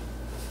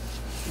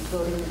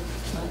voting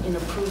in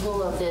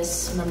approval of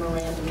this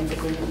memorandum of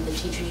agreement with the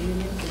teachers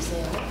union, please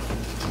say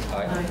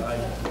aye. Aye.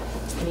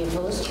 Any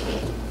opposed?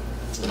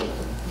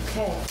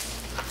 Okay.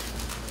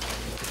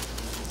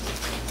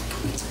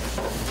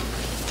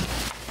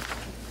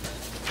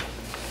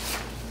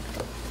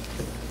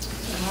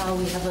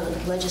 We have a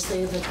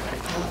legislative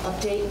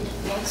update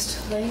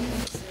next, Lane.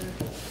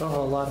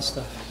 Oh, a lot of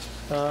stuff.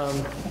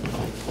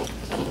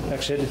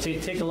 Actually, I had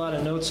to take a lot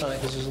of notes on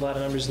it because there's a lot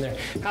of numbers in there.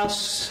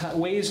 House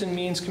Ways and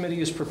Means Committee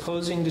is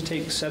proposing to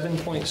take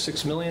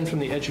 $7.6 million from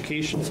the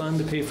Education Fund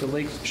to pay for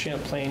Lake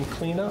Champlain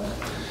cleanup.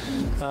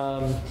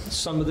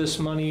 Some of this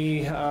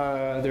money,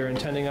 they're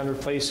intending on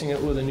replacing it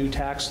with a new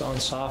tax on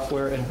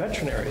software and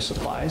veterinary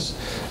supplies,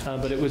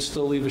 but it would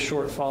still leave a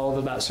shortfall of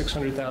about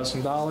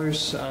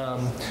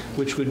 $600,000,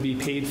 which would be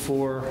paid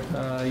for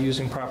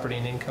using property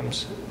and income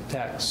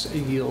tax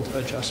yield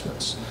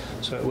adjustments.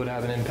 So it would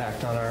have an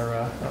impact on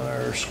our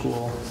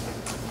school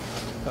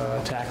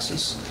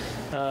taxes.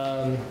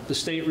 The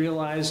state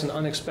realized an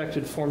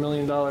unexpected $4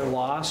 million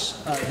loss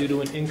due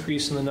to an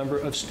increase in the number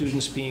of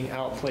students being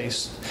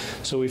outplaced.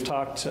 So we've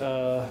talked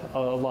a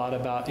lot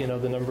about, you know,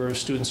 the number of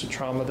students with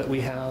trauma that we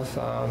have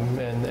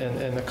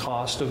and the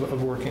cost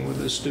of working with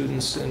the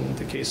students in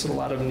the case that a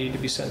lot of them need to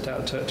be sent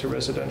out to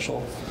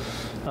residential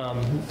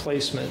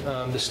placement.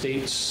 The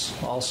state's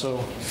also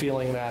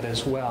feeling that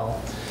as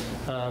well.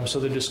 So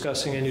they're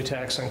discussing a new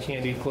tax on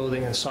candy,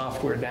 clothing, and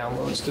software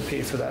downloads to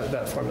pay for that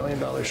 $4 million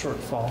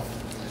shortfall.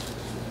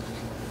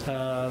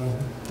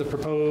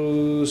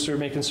 They're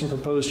making some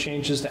proposed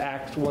changes to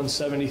Act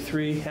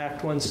 173.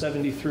 Act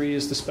 173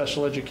 is the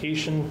special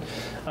education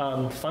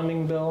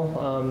funding bill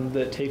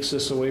that takes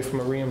us away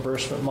from a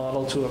reimbursement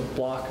model to a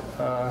block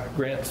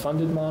grant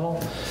funded model.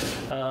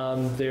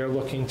 They're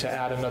looking to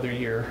add another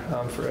year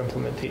for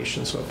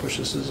implementation, so it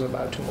pushes us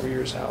about 2 more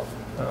years out,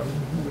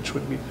 which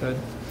would be good.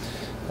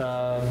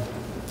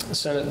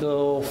 Senate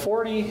Bill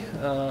 40,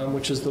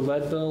 which is the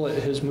lead bill,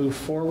 it has moved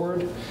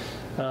forward.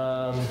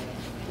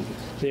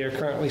 They are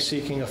currently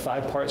seeking a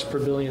 5 parts per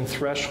billion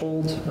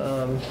threshold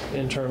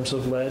in terms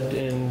of lead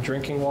in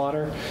drinking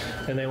water,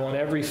 and they want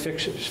every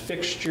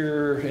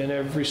fixture in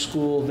every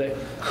school that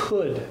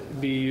could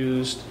be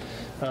used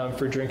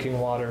for drinking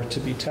water to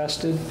be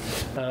tested.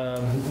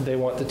 They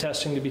want the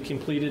testing to be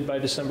completed by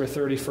December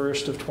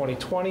 31st of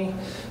 2020.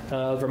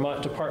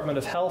 Vermont Department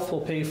of Health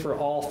will pay for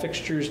all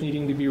fixtures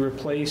needing to be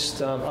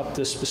replaced up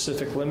to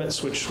specific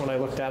limits, which when I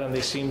looked at them,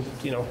 they seemed,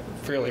 you know,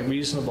 fairly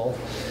reasonable.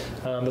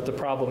 But the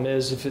problem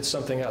is if it's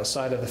something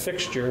outside of the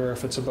fixture, or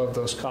if it's above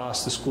those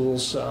costs, the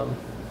schools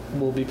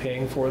will be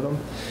paying for them.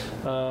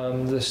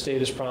 The state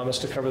has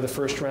promised to cover the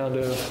first round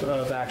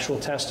of actual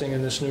testing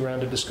in this new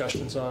round of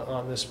discussions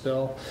on this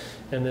bill,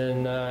 and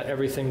then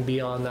everything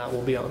beyond that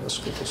will be on the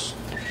schools.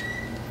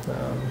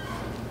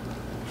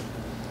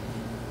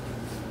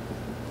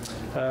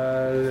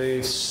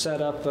 They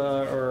set up,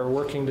 or are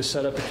working to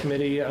set up a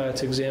committee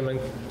to examine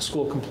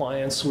school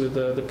compliance with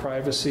the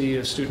privacy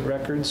of student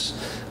records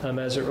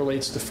as it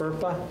relates to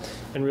FERPA.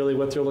 And really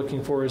what they're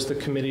looking for is the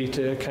committee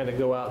to kind of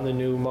go out in the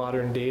new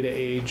modern data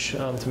age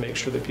to make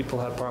sure that people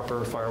have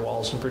proper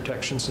firewalls and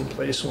protections in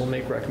place, and we'll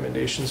make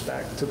recommendations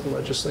back to the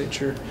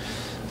legislature.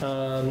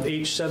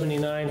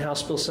 H79,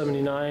 House Bill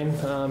 79,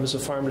 is a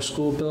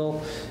farm-to-school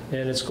bill,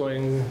 and it's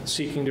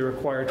seeking to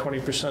require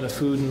 20% of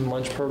food and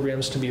lunch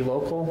programs to be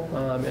local,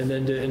 and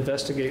then to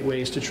investigate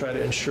ways to try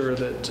to ensure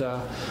that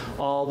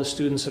all the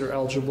students that are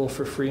eligible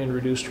for free and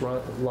reduced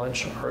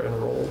lunch are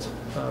enrolled.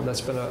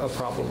 That's been a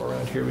problem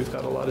around here. We've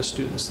got a lot of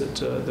students that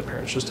the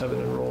parents just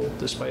haven't enrolled,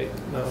 despite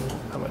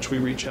how much we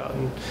reach out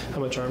and how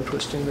much arm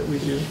twisting that we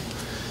do.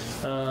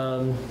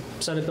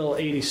 Senate Bill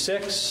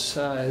 86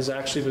 has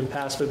actually been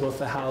passed by both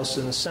the House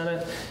and the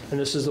Senate, and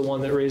this is the one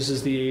that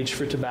raises the age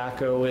for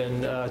tobacco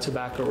and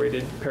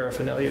tobacco-rated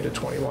paraphernalia to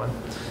 21.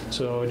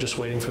 So just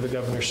waiting for the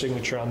governor's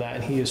signature on that,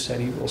 and he has said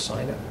he will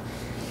sign it.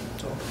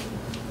 So.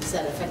 Is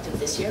that effective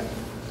this year?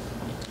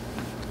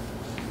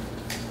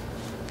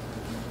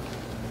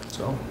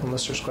 So,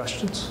 unless there's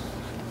questions.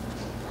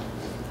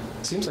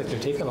 It seems like they're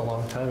taking a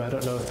long time. I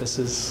don't know if this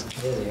is...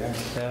 Yeah, they are.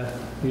 Yeah,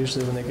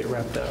 usually when they get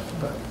wrapped up,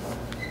 but...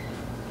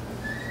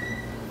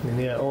 And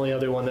the only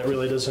other one that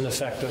really doesn't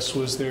affect us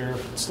was they're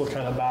still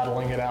kind of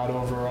battling it out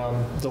over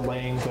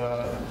delaying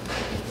the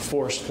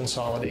forced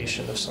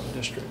consolidation of some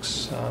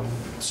districts.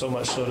 So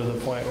much so to the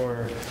point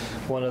where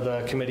one of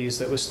the committees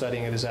that was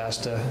studying it is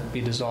asked to be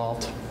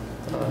dissolved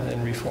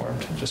and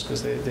reformed, just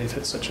because they've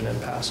hit such an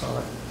impasse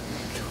on it.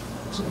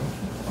 So.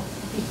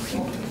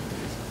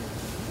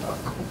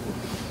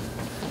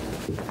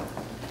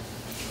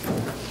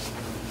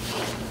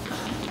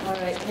 All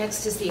right,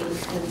 next is the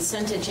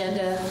consent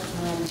agenda,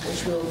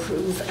 which we'll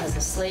approve as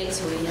a slate.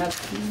 So we have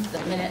the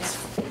minutes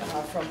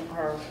from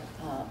our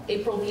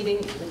April meeting,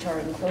 which are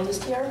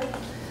enclosed here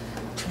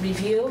to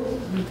review.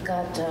 We've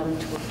got to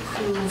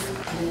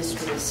approve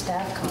administrative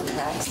staff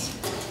contracts.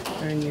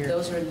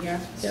 Those are in here.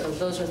 Yep. So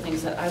those are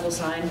things that I will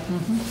sign.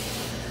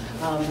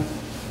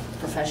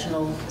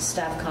 Professional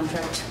staff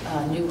contract,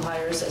 new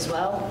hires as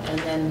well, and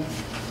then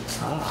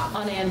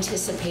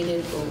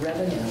unanticipated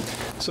revenue.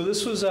 So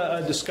this was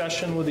a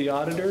discussion with the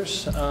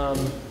auditors,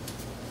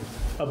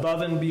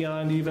 above and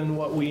beyond even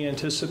what we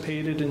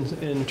anticipated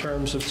in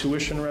terms of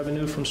tuition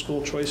revenue from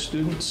school choice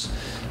students,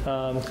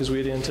 because we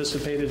had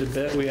anticipated a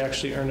bit. We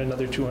actually earned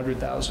another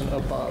 $200,000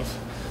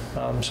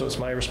 above. So it's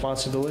my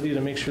responsibility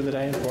to make sure that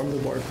I inform the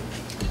board.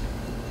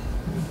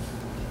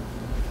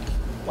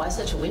 Why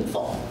such a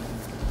windfall?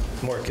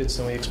 More kids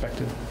than we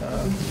expected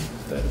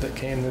that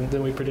came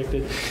than we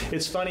predicted.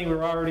 It's funny,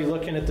 we're already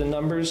looking at the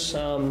numbers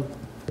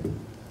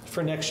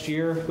for next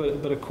year,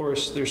 but of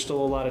course there's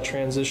still a lot of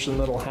transition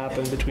that'll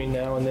happen between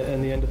now and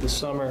the end of the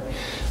summer.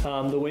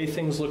 The way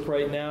things look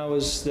right now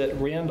is that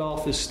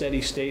Randolph is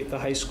steady state, the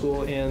high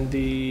school and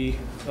the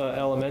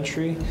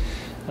elementary.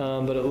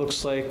 But it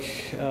looks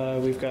like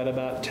we've got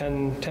about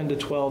 10 to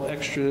 12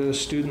 extra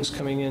students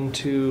coming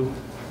into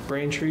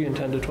Braintree and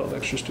 10 to 12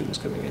 extra students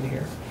coming in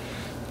here.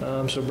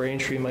 So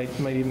Braintree might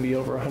even be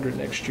over 100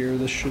 next year.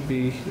 This should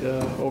be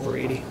over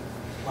 80.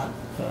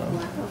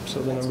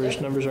 So the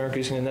numbers are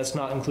increasing, and that's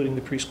not including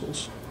the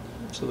preschools.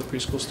 So the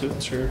preschool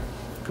students are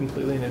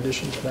completely in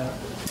addition to that.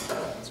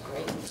 That's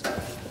great.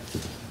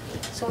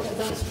 So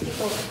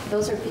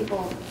those are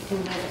people who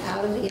live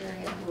out of the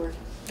area who are...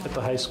 At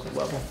the high school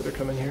level that are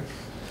coming here.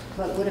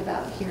 But what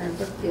about here in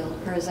Brookfield,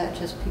 or is that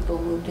just people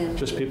moved in?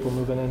 Just people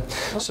moving in.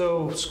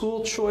 So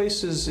school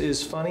choice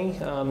is funny.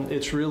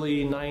 It's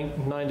really 9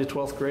 to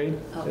 12th grade.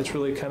 Okay. It's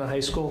really kind of high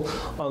school,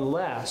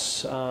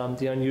 unless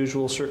the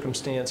unusual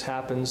circumstance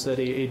happens that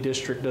a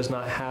district does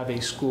not have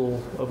a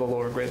school of a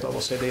lower grade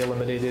level. Say they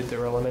eliminated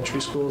their elementary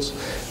schools,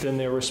 then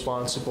they're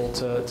responsible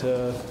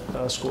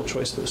to school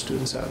choice those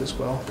students out as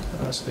well,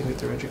 so they get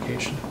their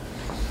education.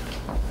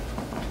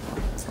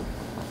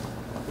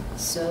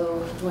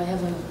 So do I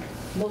have a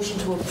motion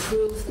to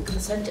approve the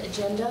consent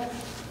agenda?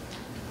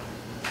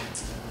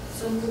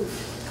 So moved.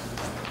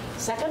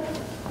 Second?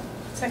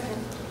 Second.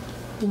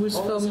 Who was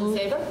All the those in move?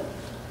 favor?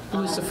 Who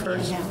was the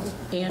first?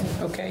 Ann,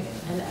 okay.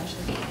 And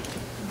Ashley.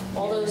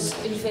 All those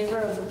in favor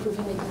of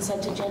approving the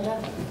consent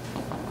agenda?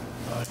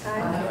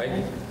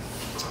 Aye.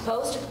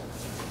 Opposed?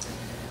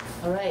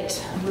 All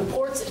right,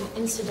 reports and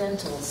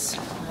incidentals.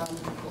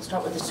 We'll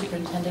start with the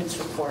superintendent's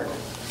report.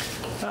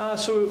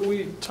 So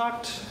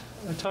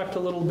I talked a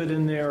little bit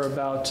in there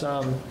about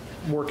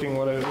working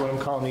what I'm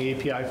calling the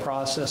API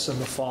process in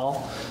the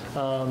fall.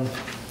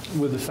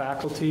 with the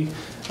faculty.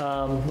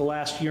 The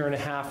last year and a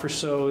half or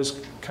so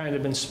has kind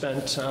of been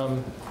spent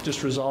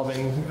just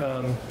resolving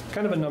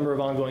kind of a number of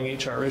ongoing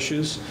HR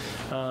issues,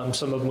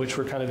 some of which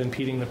were kind of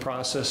impeding the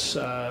process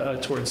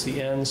towards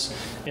the ends,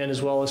 and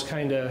as well as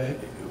kind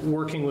of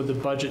working with the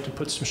budget to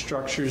put some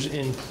structures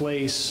in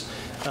place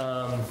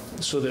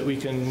so that we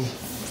can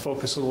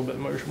focus a little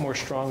bit more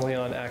strongly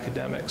on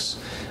academics.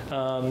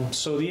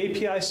 So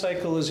the API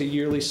cycle is a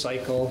yearly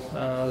cycle.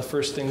 The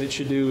first thing that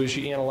you do is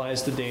you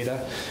analyze the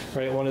data,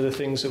 right? One of the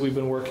things that we've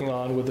been working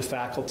on with the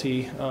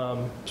faculty,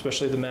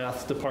 especially the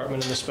math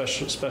department and the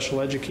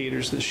special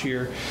educators this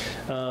year,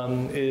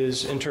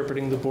 is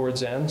interpreting the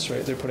board's ends,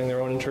 right? They're putting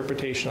their own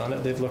interpretation on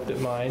it. They've looked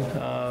at mine.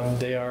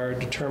 They are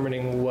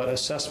determining what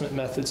assessment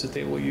methods that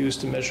they will use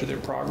to measure their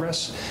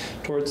progress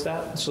towards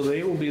that. So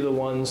they will be the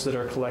ones that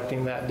are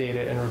collecting that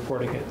data and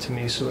reporting it to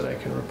me so that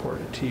I can report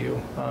it to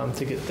you,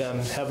 to get them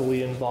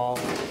heavily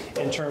involved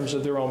in terms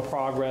of their own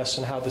progress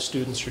and how the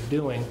students are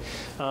doing.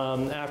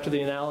 After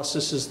the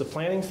analysis is the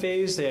planning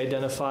phase. They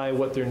identify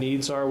what their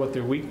needs are, what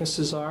their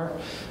weaknesses are.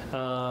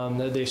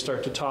 They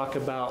start to talk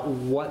about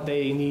what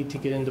they need to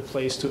get into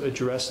place to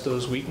address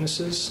those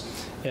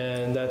weaknesses.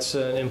 And that's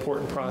an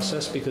important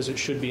process because it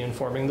should be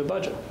informing the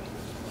budget,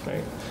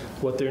 right?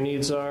 What their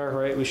needs are,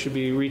 right? We should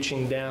be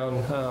reaching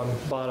down,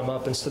 bottom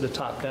up instead of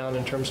top down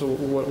in terms of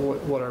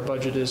what our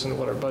budget is and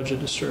what our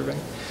budget is serving.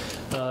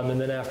 And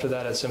then after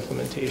that, it's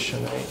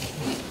implementation, right?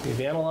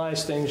 You've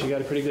analyzed things, you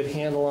got a pretty good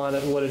handle on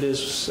it, what it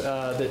is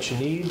that you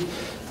need.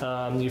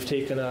 You've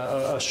taken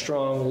a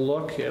strong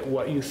look at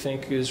what you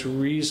think is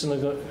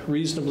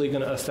reasonably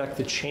going to affect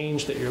the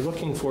change that you're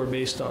looking for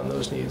based on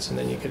those needs, and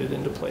then you get it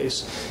into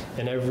place.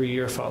 And every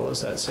year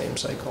follows that same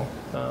cycle.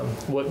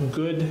 What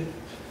good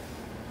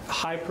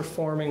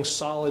high-performing,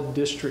 solid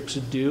districts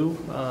do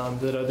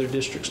that other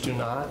districts do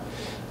not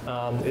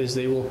is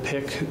they will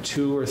pick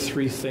 2 or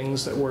 3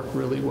 things that work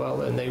really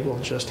well, and they will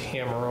just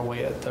hammer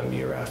away at them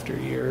year after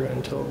year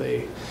until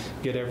they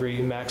get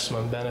every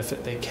maximum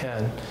benefit they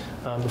can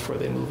before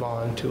they move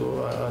on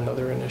to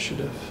another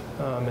initiative.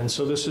 And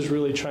so this is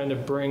really trying to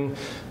bring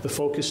the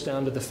focus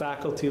down to the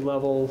faculty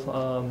level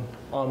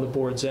on the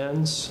board's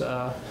ends,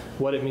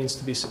 what it means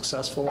to be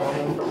successful on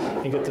them,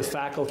 and get the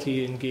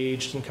faculty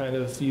engaged in kind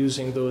of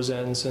using those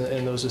ends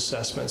and those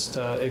assessments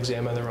to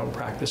examine their own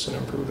practice and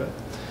improve it.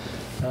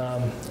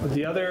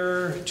 The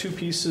other 2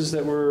 pieces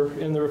that were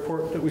in the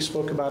report that we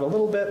spoke about a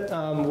little bit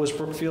was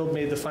Brookfield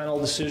made the final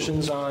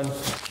decisions on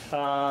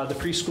the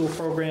preschool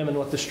program and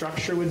what the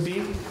structure would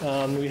be.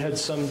 We had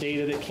some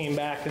data that came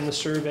back in the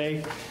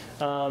survey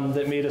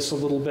that made us a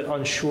little bit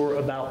unsure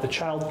about the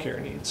child care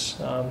needs.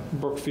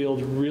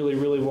 Brookfield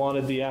really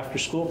wanted the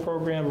after-school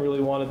program,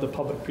 really wanted the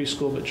public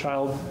preschool, but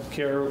child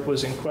care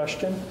was in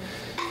question.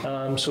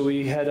 So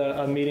we had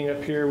a meeting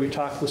up here. We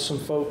talked with some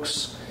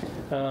folks.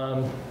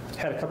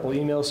 Had a couple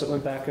emails that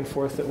went back and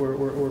forth that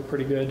were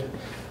pretty good.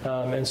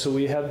 And so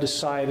we have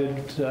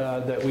decided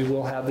that we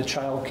will have the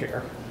child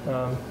care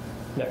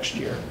next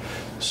year.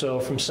 So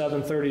from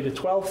 7:30 to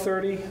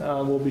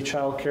 12:30 will be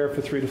child care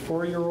for 3 to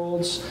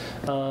 4-year-olds.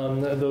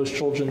 Those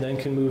children then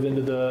can move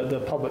into the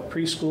public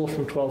preschool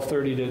from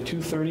 12:30 to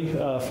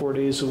 2:30, 4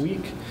 days a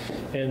week.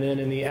 And then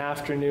in the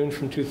afternoon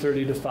from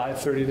 2:30 to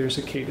 5:30, there's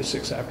a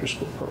K-6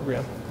 after-school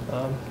program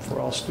for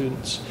all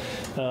students.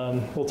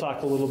 We'll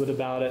talk a little bit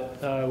about it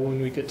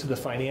when we get to the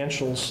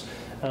financials,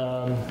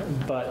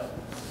 but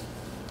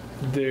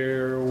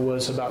there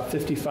was about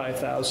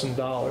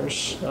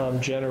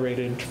 $55,000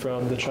 generated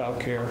from the child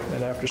care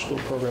and after-school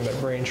program at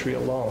Braintree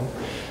alone.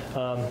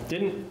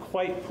 Didn't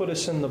quite put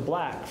us in the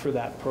black for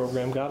that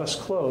program, got us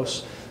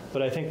close,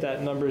 but I think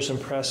that number is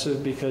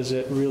impressive because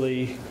it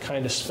really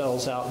kind of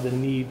spells out the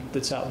need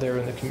that's out there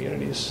in the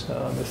communities.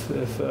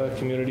 If a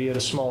community at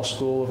a small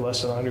school of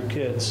less than 100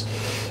 kids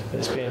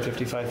is paying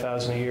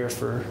 $55,000 a year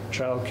for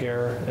child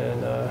care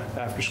and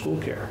after-school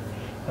care,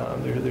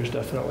 there's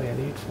definitely a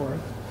need for it.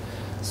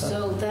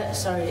 So that,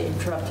 sorry to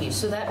interrupt you,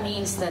 so that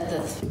means that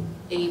the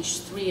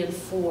age 3 and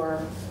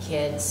 4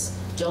 kids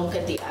don't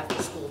get the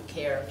after-school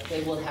care.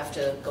 They will have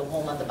to go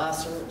home on the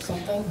bus or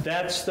something?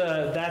 That's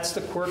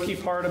the quirky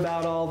part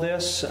about all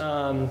this,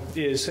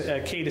 is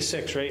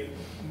K-6, right?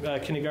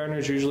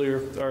 Kindergartners usually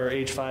are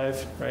age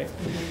 5, right?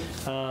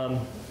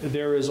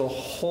 There is a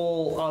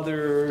whole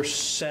other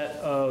set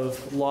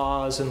of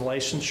laws and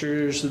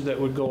licensures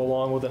that would go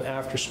along with an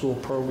after-school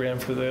program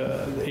for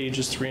the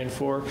ages 3 and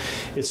 4.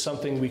 It's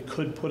something we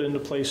could put into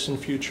place in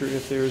future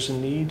if there's a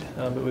need,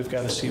 but we've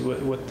got to see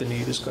what the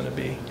need is going to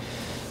be.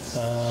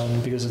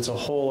 Because it's a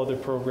whole other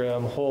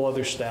program, whole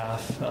other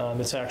staff.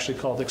 It's actually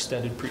called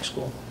extended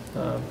preschool.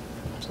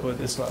 So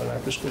it's not an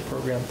after-school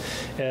program.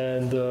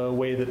 And the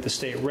way that the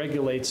state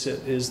regulates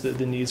it is that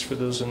the needs for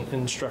those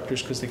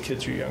instructors, because the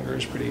kids are younger,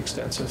 is pretty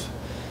extensive.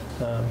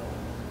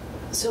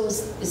 So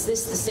is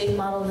this the same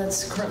model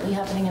that's currently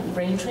happening at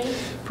Braintree?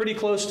 Pretty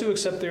close to,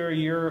 except they're a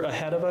year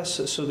ahead of us,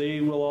 so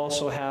they will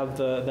also have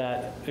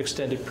that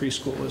extended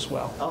preschool as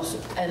well. Also,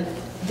 and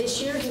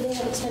this year, do they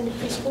have extended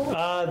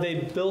preschool? They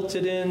built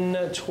it in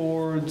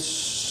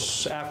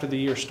towards after the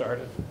year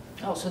started.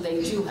 Oh, so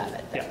they do have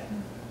it then?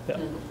 Yeah.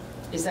 Yeah.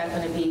 Is that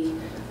going to be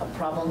a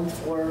problem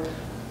for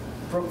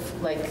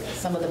like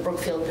some of the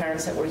Brookfield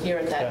parents that were here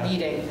at that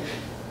meeting?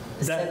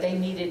 Said they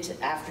needed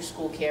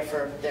after-school care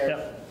for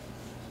their,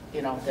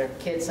 their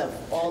kids of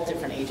all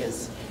different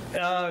ages.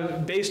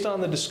 Based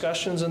on the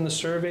discussions and the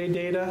survey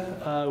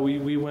data,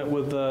 we went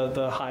with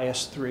the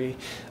highest 3.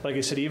 Like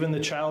I said, even the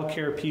child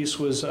care piece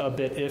was a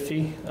bit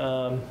iffy,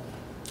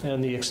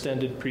 and the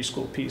extended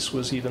preschool piece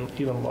was even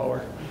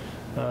lower.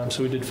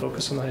 So we did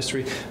focus on the highest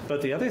 3.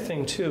 But the other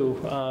thing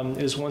too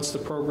is once the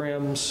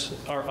programs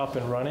are up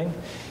and running,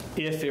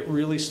 if it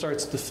really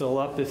starts to fill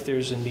up, if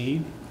there's a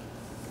need,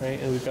 right,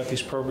 and we've got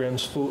these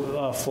programs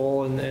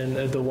full,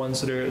 and the ones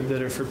that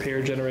are for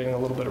pair generating a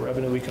little bit of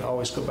revenue, we can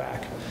always go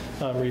back,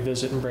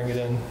 revisit and bring it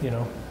in,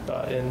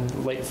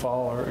 in late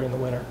fall or in the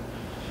winter.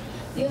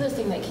 The other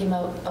thing that came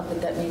up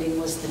at that meeting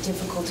was the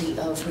difficulty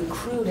of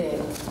recruiting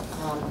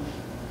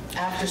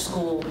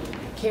after-school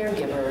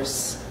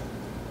caregivers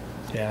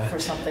for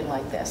something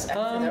like this,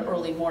 after the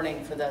early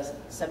morning for the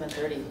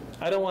 7:30.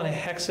 I don't want to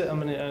hex it. I'm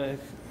going to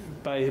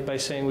by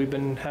saying we've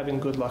been having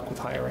good luck with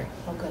hiring.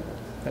 Oh, good.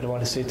 I don't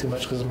want to say too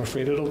much because I'm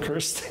afraid it'll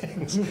curse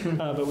things,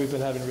 but we've been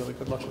having really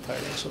good luck with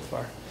hiring so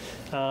far.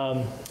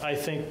 I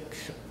think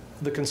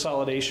the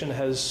consolidation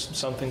has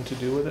something to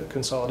do with it.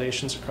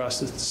 Consolidations across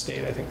the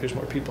state, I think there's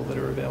more people that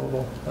are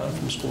available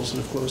from schools that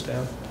have closed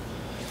down,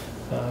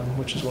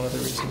 which is one of the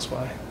reasons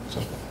why.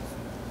 So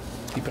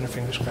keeping our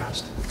fingers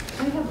crossed.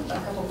 I have a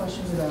couple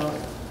questions about,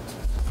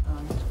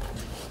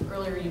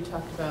 earlier you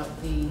talked about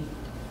the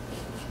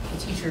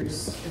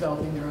teachers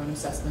developing their own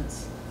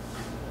assessments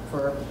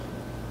for,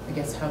 I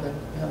guess, how the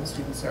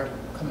students are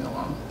coming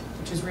along,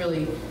 which is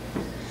really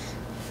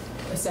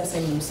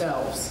assessing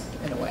themselves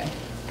in a way,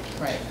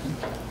 right?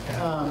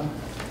 Yeah.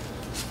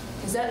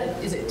 Is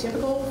it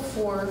typical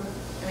for,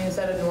 is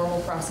that a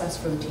normal process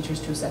for the teachers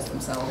to assess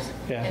themselves?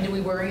 Yeah. And do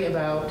we worry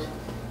about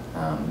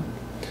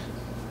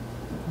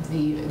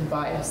the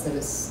bias that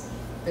is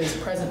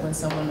present when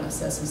someone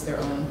assesses their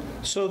own?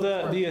 So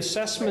the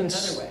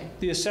assessments,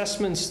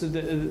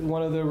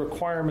 one of the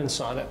requirements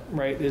on it,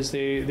 right, is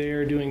they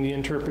are doing the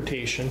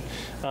interpretation,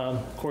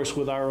 of course,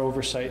 with our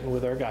oversight and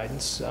with our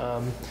guidance.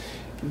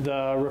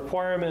 The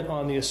requirement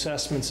on the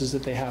assessments is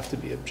that they have to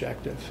be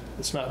objective.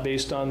 It's not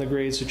based on the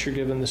grades that you're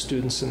giving the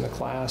students in the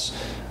class.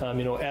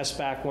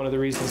 SBAC, one of the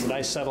reasons that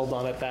I settled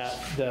on it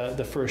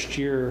the first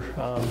year,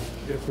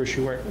 of course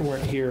you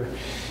weren't here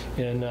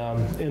in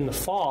the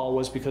fall,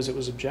 was because it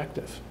was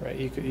objective, right?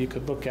 You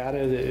could look at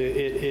it.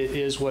 It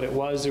is what it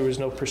was. There was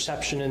no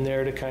perception in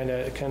there to kind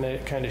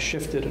of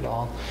shift it at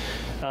all.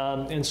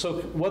 And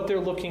so what they're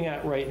looking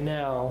at right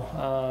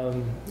now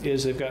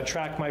is they've got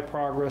Track My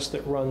Progress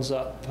that runs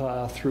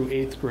up through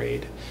 8th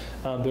grade.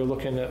 They're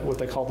looking at what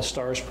they call the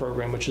STARS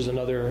program, which is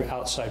another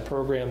outside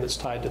program that's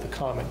tied to the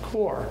Common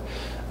Core,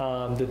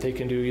 that they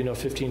can do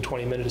 15,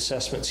 20-minute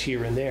assessments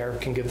here and there,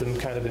 can give them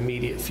kind of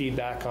immediate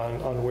feedback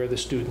on where the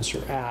students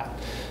are at.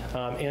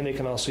 And they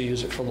can also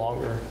use it for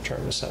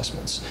longer-term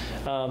assessments.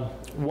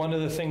 One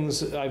of the things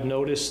that I've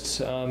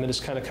noticed, and has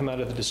kind of come out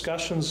of the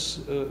discussions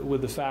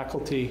with the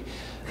faculty,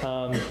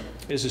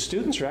 is the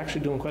students are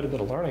actually doing quite a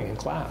bit of learning in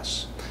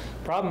class.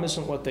 Problem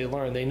isn't what they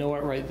learn. They know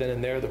it right then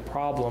and there. The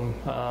problem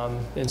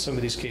in some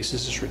of these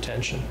cases is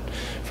retention.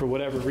 For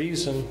whatever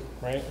reason,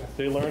 right? If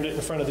they learned it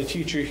in front of the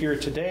teacher here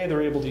today,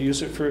 they're able to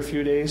use it for a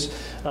few days,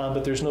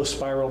 but there's no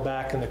spiral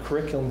back in the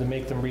curriculum to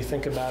make them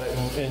rethink about it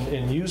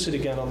and use it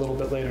again a little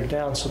bit later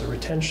down, so the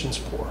retention's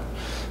poor.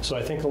 So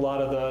I think a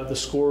lot of the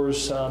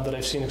scores that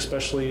I've seen,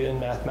 especially in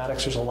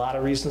mathematics, there's a lot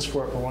of reasons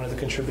for it, but one of the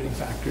contributing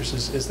factors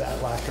is that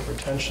lack of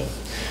retention.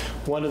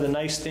 One of the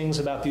nice things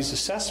about these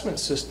assessment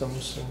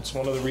systems, and it's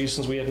one of the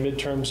reasons we had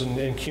midterms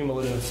and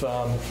cumulative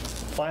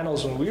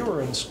finals when we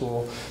were in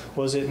school,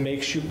 was it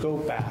makes you go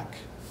back,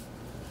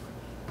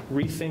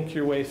 rethink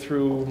your way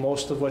through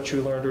most of what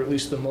you learned, or at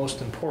least the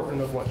most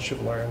important of what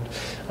you've learned,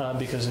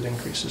 because it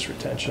increases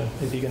retention.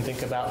 If you can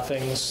think about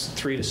things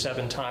 3 to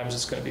 7 times,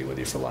 it's going to be with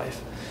you for life.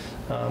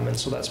 And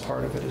so that's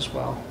part of it as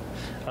well.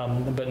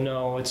 But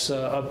no, it's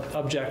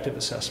objective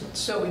assessments.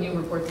 So when you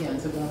report the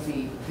ends, it won't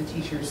be the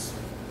teachers'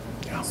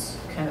 kind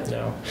of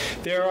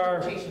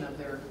interpretation of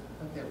their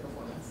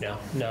performance.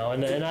 No,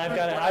 and I've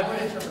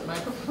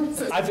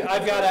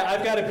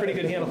got a pretty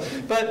good handle.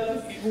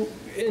 But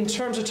in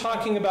terms of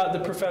talking about the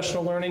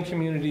professional learning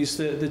communities,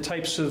 the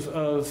types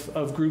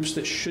of groups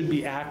that should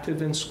be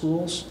active in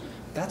schools,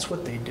 that's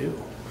what they do.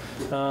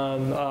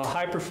 A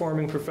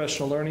high-performing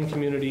professional learning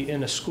community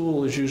in a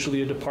school is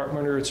usually a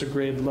department or it's a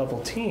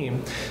grade-level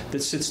team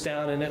that sits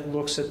down and it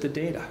looks at the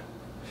data.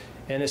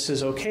 And it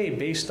says, okay,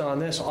 based on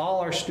this,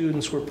 all our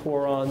students were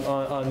poor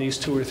on these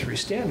 2 or 3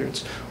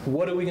 standards.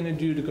 What are we going to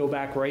do to go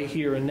back right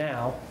here and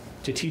now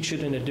to teach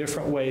it in a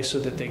different way so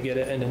that they get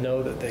it and to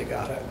know that they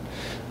got it?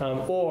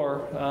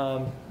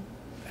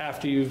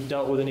 after you've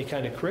dealt with any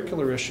kind of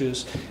curricular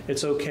issues,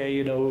 it's okay,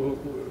 you know,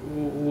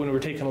 when we're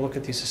taking a look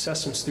at these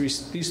assessments,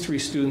 these 3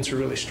 students are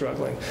really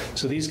struggling.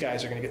 So these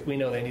guys are going to get, we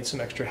know they need some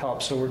extra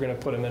help, so we're going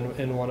to put them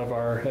in one of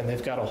our, and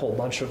they've got a whole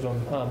bunch of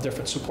them,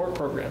 different support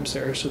programs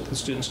there, so that the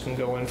students can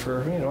go in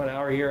for, you know, an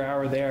hour here,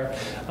 hour there,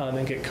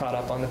 and get caught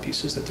up on the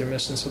pieces that they're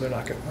missing, so they're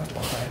not getting left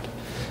behind.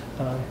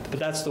 But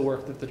that's the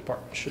work that the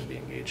department should be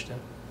engaged in.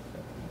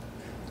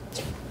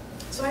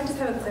 So I just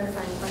have a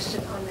clarifying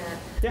question on that.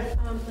 Yeah.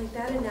 Like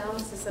that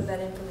analysis of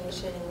that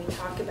information, and we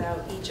talk about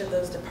each of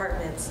those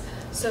departments.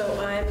 So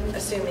I'm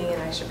assuming,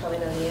 and I should probably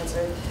know the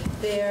answer,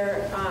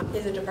 there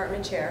is a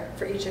department chair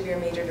for each of your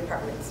major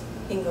departments: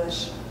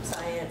 English,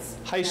 science.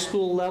 High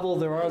school level,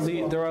 there are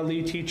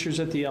lead teachers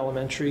at the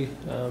elementary.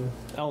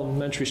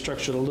 Elementary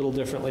structured a little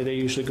differently. They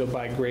usually go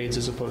by grades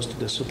as opposed to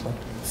discipline.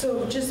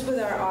 So just with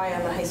our eye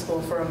on the high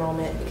school for a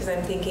moment, because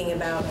I'm thinking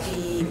about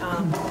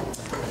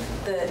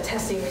the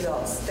testing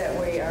results that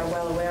we are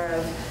well aware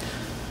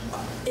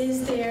of.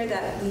 Is there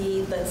that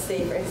lead, let's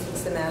say for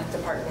instance the math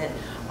department,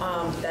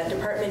 that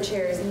department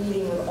chair is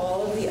meeting with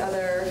all of the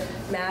other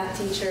math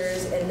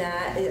teachers, and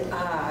that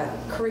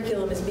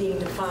curriculum is being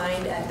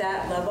defined at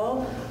that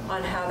level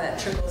on how that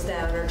trickles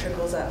down or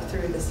trickles up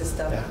through the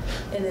system? Yeah.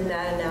 And then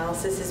that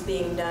analysis is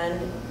being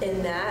done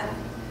in that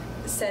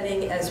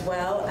setting as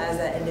well as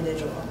that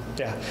individual?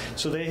 Yeah,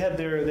 so they had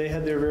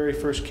their very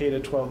first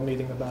K-12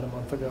 meeting about a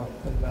month ago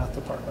in the math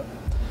department,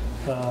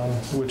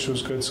 which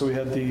was good. So we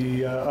had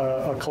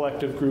a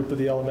collective group of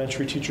the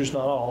elementary teachers,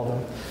 not all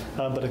of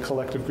them, but a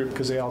collective group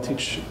because they all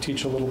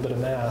teach a little bit of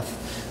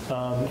math.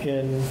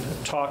 In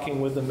talking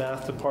with the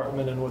math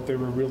department, and what they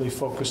were really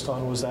focused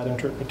on was that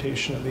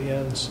interpretation of the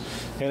ends,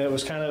 and it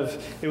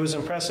was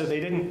impressive. They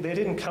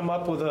didn't come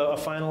up with a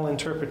final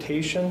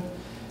interpretation.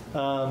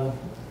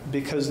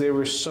 Because they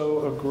were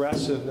so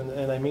aggressive,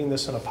 and I mean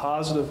this in a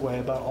positive way,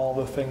 about all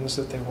the things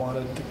that they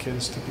wanted the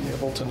kids to be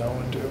able to know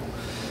and do.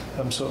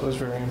 So it was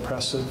very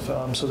impressive.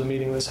 So the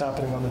meeting that's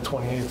happening on the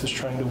 28th is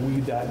trying to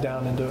weed that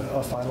down into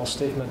a final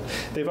statement.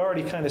 They've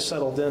already kind of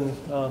settled in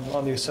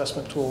on the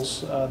assessment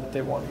tools that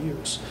they want to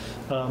use,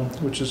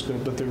 which is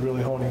good, but they're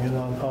really honing in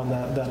on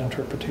that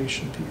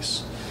interpretation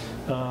piece.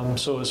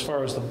 So as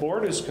far as the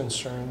board is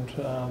concerned,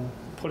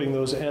 putting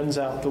those ends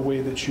out the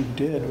way that you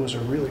did was a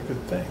really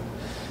good thing.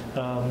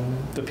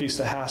 The piece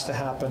that has to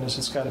happen is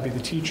it's got to be the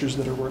teachers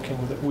that are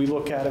working with it. We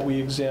look at it, we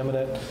examine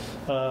it,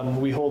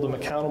 we hold them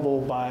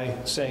accountable by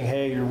saying,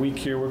 hey, you're weak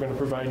here, we're going to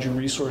provide you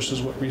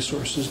resources. What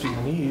resources do you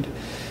need?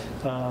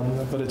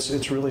 But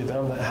it's really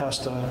them that has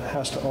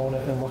to own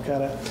it and look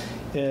at it.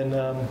 And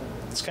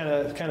it's kind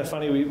of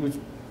funny. We've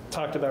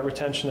talked about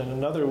retention in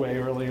another way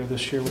earlier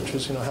this year, which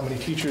was, you know, how many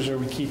teachers are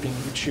we keeping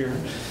each year?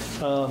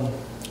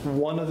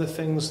 One of the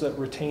things that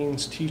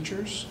retains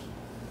teachers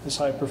is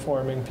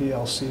high-performing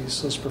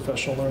PLCs, those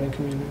professional learning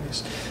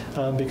communities,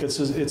 because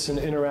it's in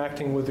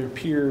interacting with their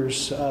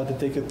peers that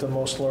they get the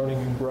most learning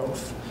and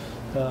growth,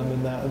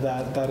 and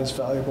that is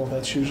valuable.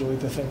 That's usually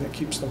the thing that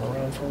keeps them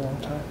around for a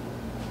long time.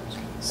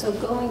 So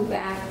going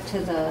back to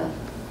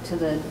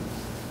the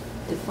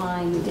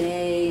defined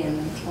day and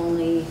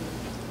only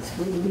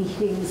 3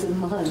 meetings a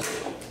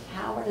month,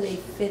 how are they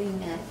fitting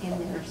that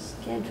in their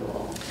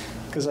schedule?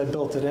 Because I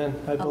built it in.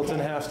 I built in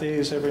half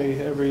days every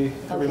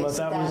month.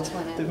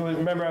 So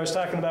remember I was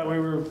talking about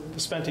we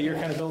spent a year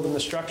kind of building the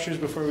structures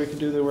before we could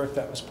do the work.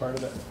 That was part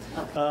of it.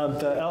 Okay.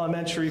 The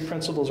elementary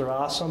principals are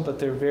awesome, but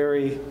they're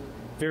very,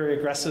 very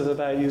aggressive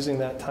about using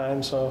that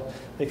time. So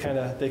they kind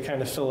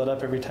of fill it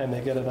up every time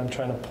they get it. I'm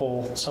trying to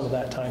pull some of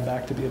that time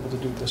back to be able to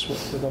do this work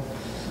with them.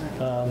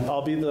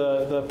 I'll be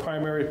the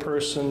primary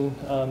person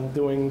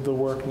doing the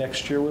work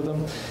next year with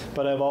them,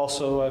 but I've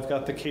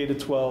got the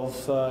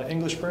K-12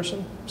 English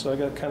person, so I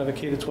got kind of a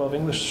K-12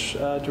 English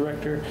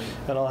director,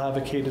 and I'll have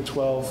a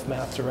K-12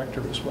 math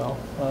director as well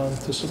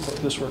to support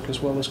this work,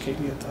 as well as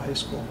Katie at the high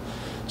school.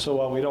 So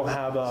while we don't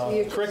have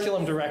a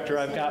curriculum director,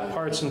 I've got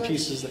parts and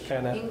pieces that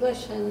kind of...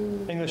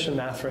 English and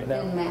math right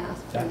now. And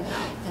math. Yeah.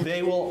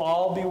 They will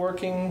all be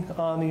working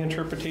on the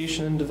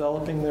interpretation and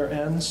developing their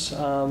ends,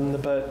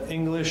 but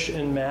English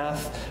and math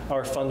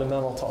are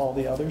fundamental to all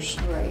the others.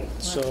 Right.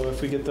 So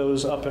if we get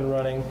those up and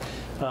running,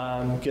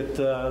 get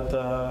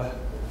the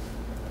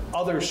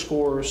other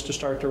scores to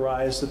start to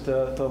rise that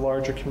the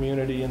larger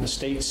community and the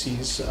state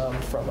sees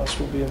from us,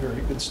 will be in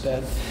very good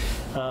stead.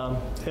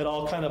 It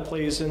all kind of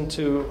plays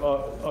into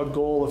a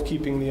goal of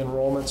keeping the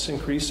enrollments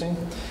increasing.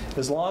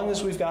 As long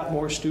as we've got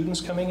more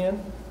students coming in,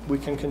 we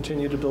can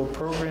continue to build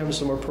programs.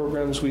 The more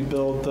programs we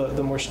build,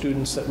 the more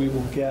students that we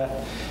will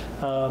get.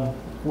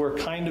 We're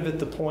kind of at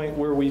the point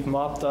where we've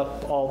mopped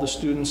up all the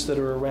students that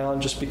are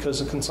around just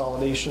because of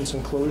consolidations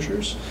and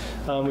closures.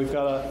 We've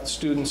got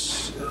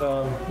students,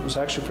 I was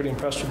actually pretty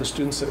impressed with the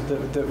students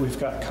that we've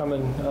got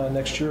coming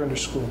next year under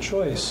school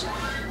choice.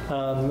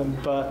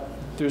 But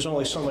there's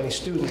only so many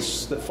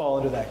students that fall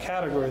into that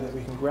category that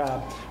we can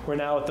grab. We're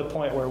now at the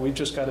point where we've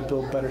just got to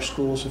build better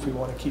schools if we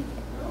want to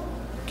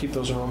keep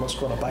those enrollments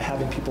going up by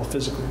having people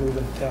physically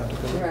moving down to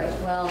go. Right.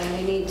 Well, and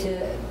we need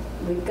to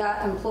we've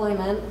got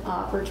employment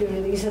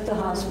opportunities at the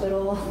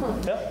hospital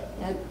Yep.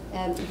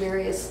 at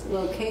various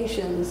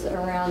locations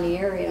around the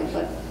area,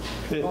 but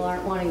people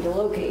aren't wanting to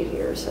locate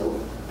here, so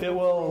It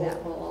will.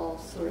 that will all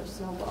sort of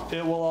snowball.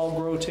 It will all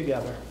grow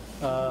together.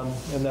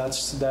 And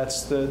that's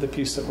the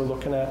piece that we're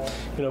looking at.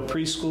 You know,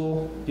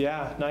 preschool,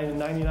 yeah,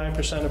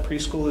 99% of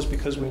preschool is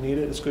because we need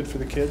it. It's good for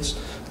the kids.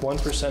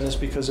 1% is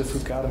because if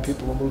we've got them,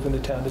 people will move into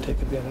town to take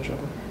advantage of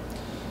them.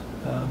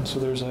 So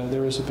there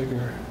is a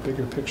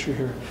bigger picture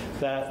here.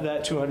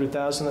 That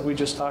 200,000 that we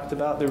just talked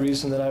about, the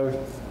reason that I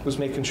was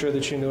making sure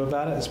that you knew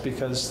about it is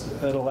because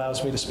it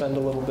allows me to spend a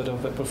little bit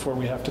of it before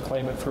we have to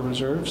claim it for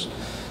reserves.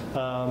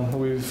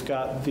 We've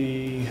got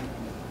a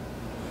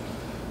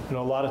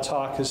lot of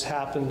talk has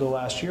happened the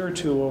last year or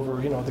two over,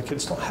 the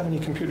kids don't have any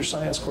computer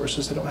science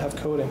courses, they don't have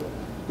coding.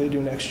 They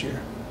do next year.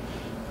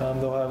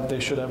 They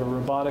should have a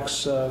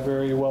robotics,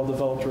 very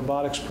well-developed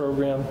robotics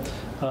program.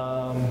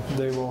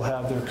 They will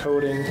have their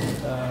coding,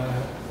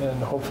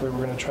 and hopefully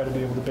we're going to try to be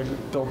able to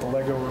build the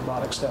Lego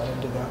robotics down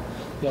into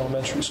the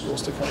elementary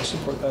schools to kind of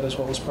support that as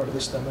well as part of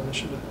the STEM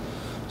initiative.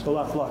 So a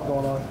lot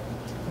going on.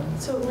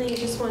 So Lee,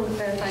 just one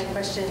clarifying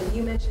question.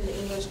 You mentioned the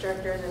English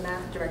director and the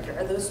math director.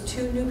 Are those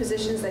two new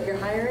positions that you're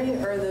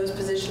hiring, or are those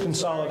positions?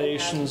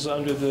 Consolidations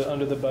under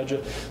the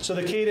budget. So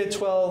the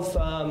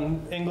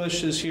K-12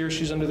 English is here.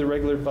 She's under the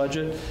regular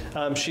budget.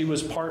 She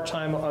was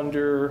part-time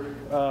under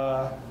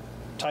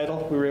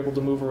title. We were able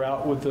to move her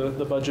out with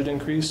the budget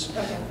increase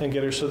and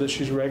get her so that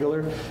she's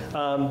regular.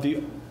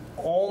 The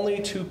only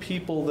two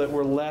people that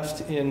were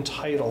left in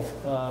title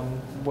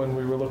when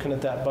we were looking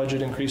at that budget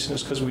increase, and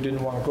it's because we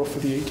didn't want to go for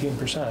the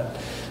 18%,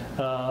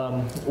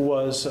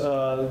 was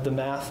the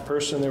math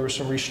person. There was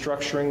some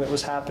restructuring that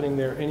was happening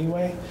there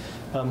anyway.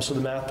 So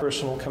the math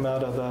person will come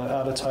out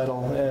of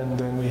title, and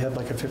then we had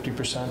like a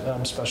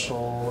 50%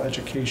 special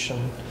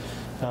education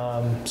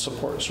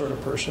support sort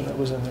of person that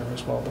was in there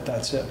as well, but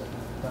that's it.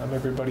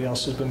 Everybody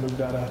else has been moved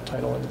out of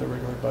title into the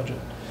regular budget.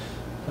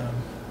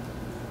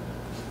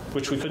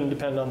 Which we couldn't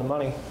depend on the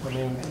money. I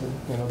mean,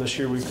 this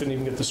year we couldn't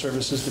even get the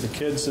services to the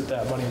kids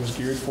that money was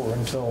geared for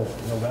until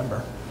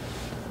November.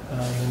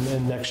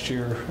 And next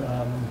year,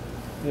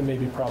 it may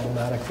be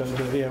problematic. The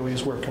AOE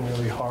is working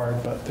really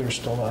hard, but they're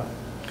still not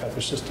got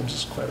their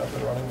systems quite up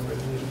and running the way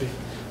they need to be.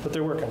 But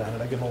they're working at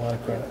it. I give them a lot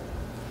of credit.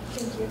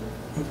 Thank you.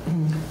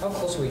 How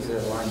close are we to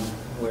the line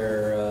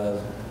where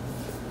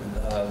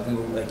we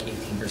were like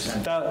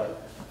 18%?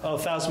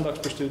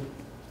 $1,000 per student.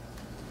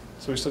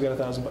 So we still got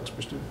 $1,000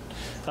 per student.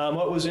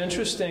 What was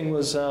interesting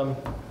was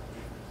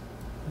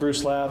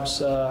Bruce Labs.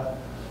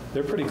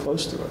 They're pretty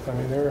close to it. I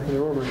mean,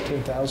 they're over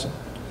 18,000.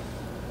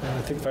 And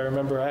I think if I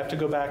remember, I have to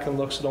go back and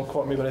look, so don't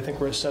quote me, but I think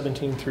we're at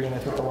 17.3, and I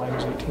think the line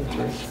was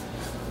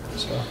 18.3.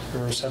 So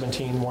we're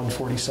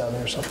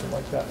 17,147 or something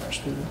like that per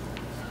student.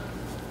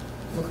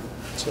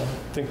 So I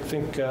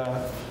think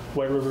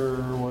White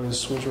River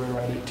was right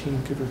around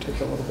 18, give or take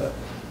a little bit.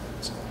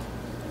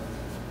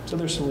 So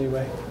there's some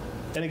leeway.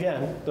 And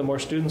again, the more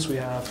students we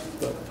have,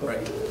 the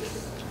right.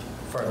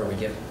 Farther we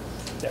get.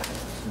 Yeah.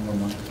 More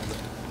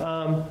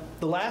money.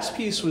 The last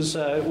piece was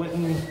went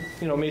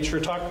and made sure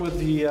to talk with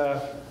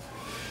the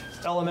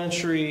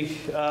elementary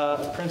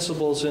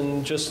principals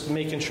and just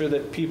making sure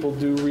that people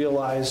do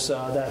realize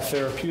that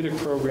therapeutic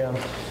program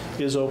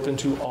is open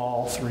to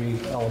all 3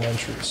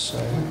 elementaries.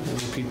 We'll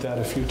repeat that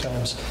a few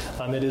times.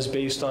 It is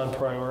based on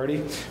priority.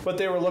 What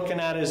they were looking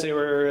at is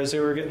as they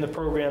were getting the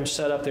program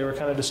set up, they were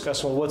kind of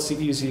discussing, well, what's the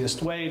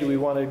easiest way? Do we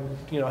want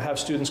to have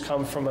students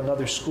come from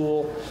another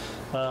school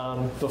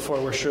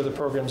before we're sure the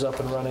program's up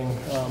and running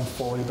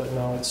fully? But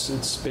no,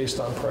 it's based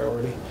on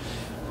priority.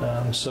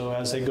 So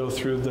as they go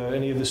through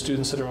any of the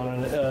students that are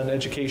on an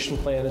education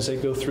plan, as they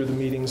go through the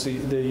meetings, the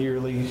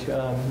yearly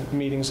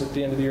meetings at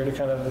the end of the year to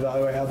kind of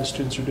evaluate how the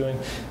students are doing,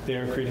 they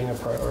are creating a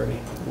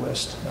priority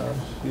list.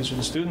 These are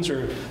the students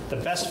who are the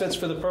best fits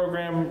for the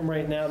program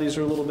right now. These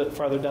are a little bit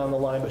farther down the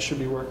line, but should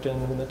be worked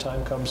in when the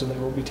time comes, and they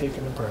will be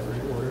taken in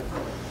priority order.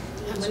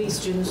 How many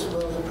students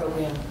will the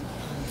program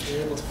be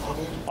able to fit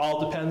in?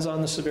 All depends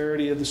on the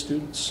severity of the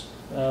students.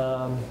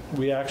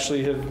 We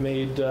actually have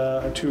made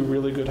 2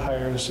 really good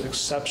hires,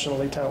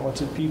 exceptionally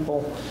talented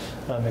people,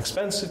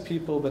 expensive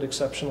people, but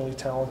exceptionally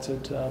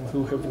talented,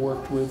 who have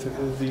worked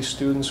with these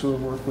students, who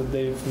have worked with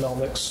Dave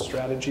Melnick's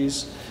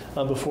strategies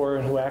before,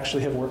 and who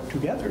actually have worked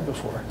together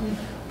before.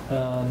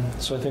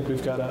 So I think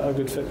we've got a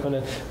good fit on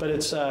it. But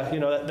it's,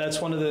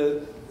 that's one of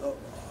the,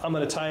 I'm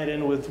going to tie it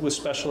in with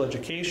special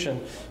education.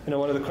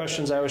 One of the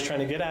questions I was trying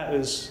to get at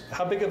is,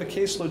 how big of a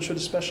caseload should a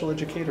special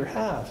educator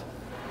have?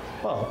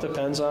 Well, it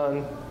depends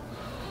on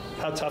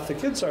how tough the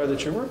kids are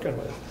that you're working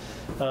with.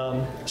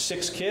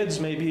 6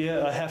 kids may be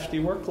a hefty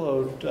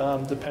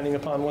workload, depending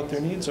upon what their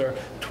needs are.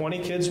 20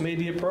 kids may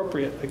be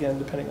appropriate, again,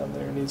 depending on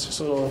their needs.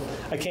 So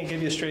I can't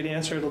give you a straight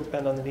answer. It'll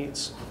depend on the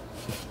needs.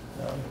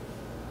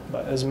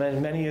 But as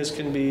many as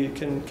can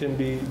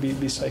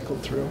be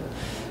cycled through.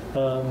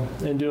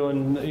 And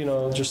doing,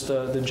 just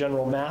the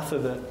general math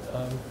of it.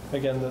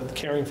 Again, the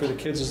caring for the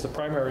kids is the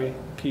primary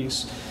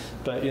piece.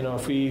 But,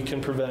 if we can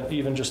prevent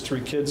even just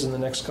 3 kids in the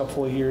next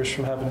couple of years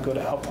from having to go to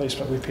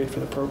outplacement, we paid for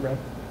the program.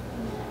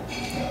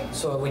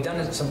 So have we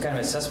done some kind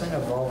of assessment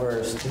of all of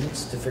our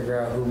students to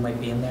figure out who might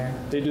be in there?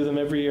 They do them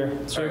every year.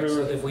 So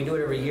if we do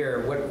it every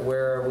year,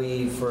 where are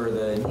we for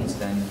the needs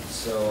then?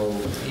 So,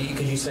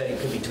 because you said it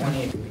could be 20,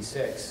 it could be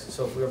 6.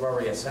 So if we've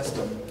already assessed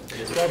them.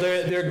 Well,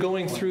 they're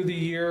going through the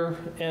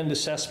year-end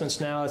assessments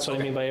now. That's what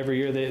I mean by every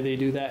year they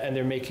do that, and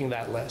they're making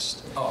that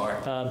list. Oh, all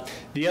right.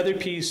 The other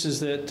piece is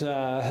that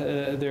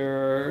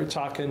they're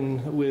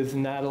talking with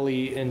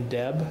Natalie and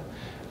Deb,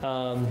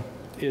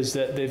 is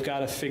that they've got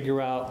to figure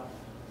out,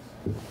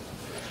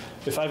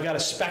 if I've got a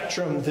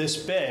spectrum this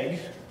big,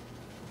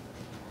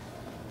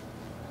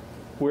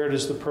 where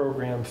does the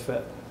program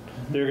fit?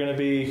 They're going to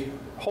be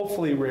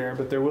hopefully rare,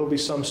 but there will be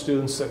some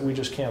students that we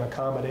just can't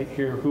accommodate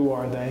here. Who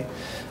are they?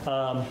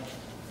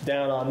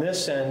 Down on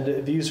this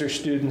end, these are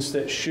students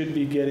that should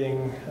be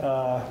getting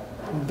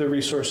the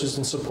resources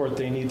and support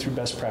they need through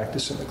best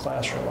practice in the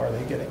classroom. Are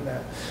they getting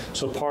that?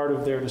 So part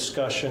of their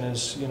discussion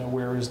is,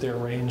 where is their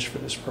range for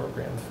this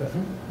program fit?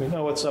 We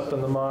know it's up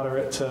in the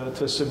moderate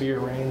to severe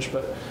range,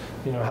 but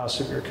how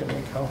severe can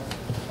we go?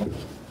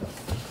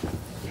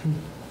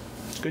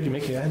 It's good you're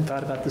making. I hadn't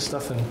thought about this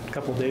stuff in a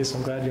couple of days.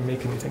 I'm glad you're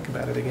making me think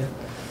about it again.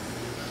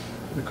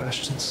 Other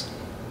questions?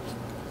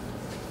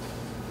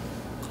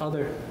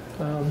 Other?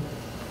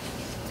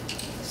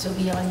 So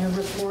beyond your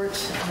report,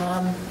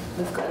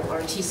 we've got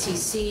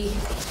RTCC.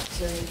 Is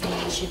there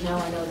anything you should know?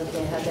 I know that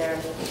they had their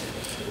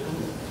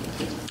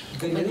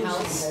Good news,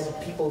 in-house. we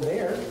had people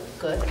there.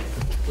 Good.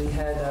 We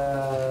had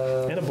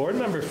And a board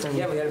member from we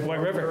had a White board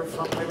River. member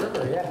from White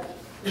River, yeah.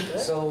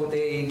 So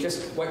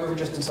White River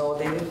just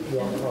consolidated, you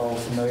all are all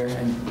familiar,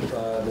 and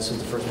this was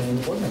the first meeting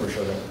the board member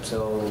showed up.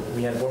 So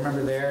we had a board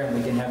member there, and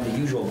we didn't have the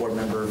usual board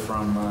member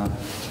from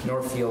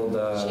Northfield,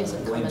 She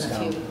hasn't come in a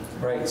Williamstown. few.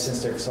 Right,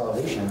 since their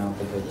consolidation, I don't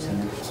think they've seen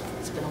her.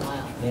 It's been a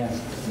while. Yeah,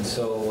 and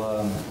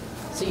so,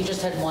 So you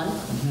just had one?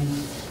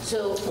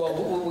 So, well,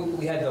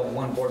 we had the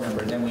one board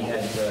member, and then we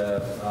had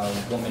the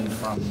woman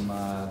from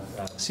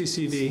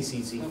CCV.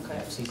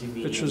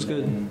 CCV, Which was and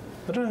good. then-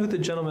 I don't know who the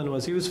gentleman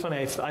was. He was funny.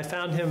 I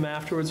found him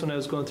afterwards when I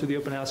was going through the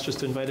open house just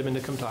to invite him in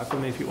to come talk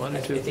with me if you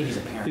wanted to. I think he's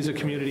a parent. He's a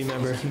community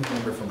member. He's a community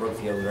member from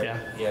Brookfield, right?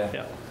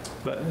 Yeah.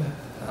 But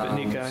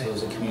neat guy. So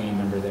there's a community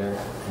member there,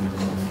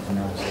 and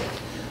that was it.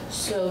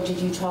 so did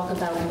you talk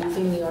about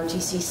moving the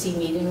RTCC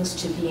meetings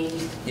to being?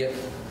 Yep,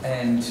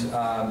 and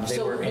they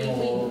So were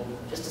in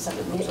just a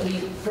second.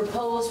 We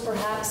proposed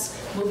perhaps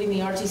moving the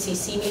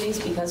RTCC meetings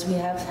because we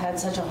have had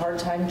such a hard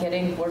time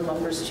getting board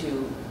members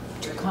to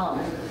come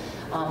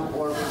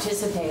or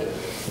participate,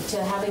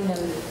 to having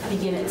them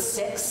begin at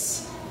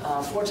 6,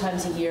 4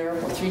 times a year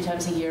or 3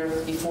 times a year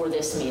before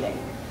this meeting.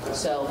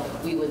 So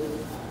we would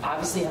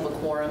obviously have a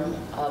quorum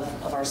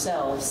of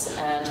ourselves,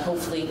 and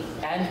hopefully,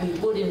 and we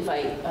would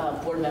invite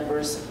board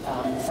members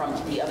from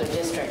the other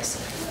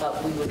districts,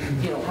 but we would,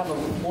 have a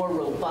more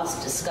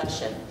robust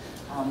discussion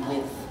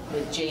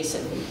with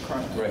Jason, who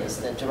currently is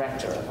the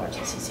director of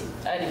RTCC.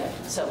 Anyway,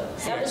 so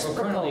that was So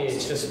currently, proposed.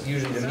 it's just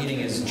usually the meeting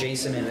is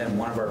Jason and then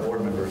one of our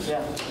board members.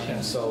 Yeah.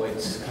 And so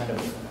it's kind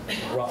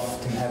of rough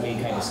to have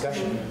any kind of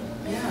discussion.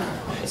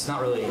 It's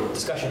not really a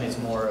discussion, it's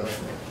more of,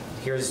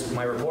 here's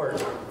my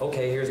report,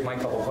 okay, here's my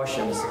couple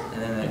questions,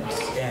 and then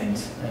it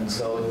ends. And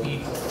so it'd be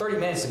 30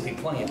 minutes would be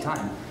plenty of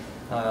time.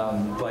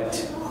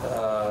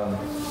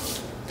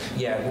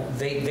 Yeah,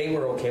 they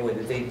were okay with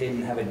it. They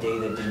didn't have a day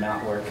that did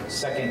not work.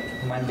 Second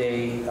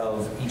Monday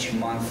of each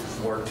month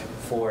worked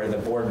for the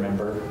board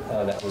member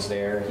that was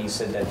there. He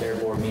said that their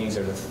board meetings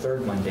are the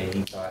third Monday,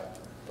 he thought,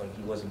 but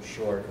he wasn't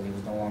sure because he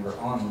was no longer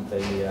on the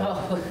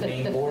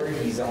main board.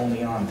 He's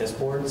only on this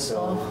board,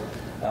 so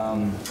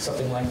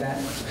something like that.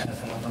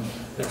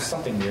 It's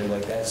something weird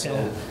like that. So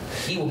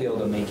he will be able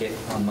to make it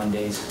on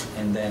Mondays,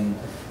 and then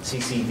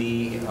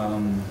CCV,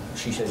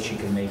 she said she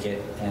could make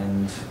it,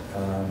 and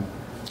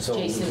so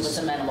Jason was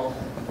amenable.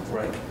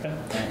 right.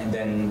 And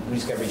then we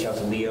just got to reach out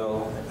to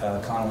Leo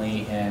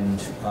Connolly and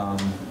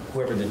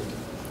whoever the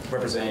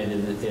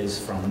representative is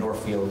from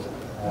Northfield.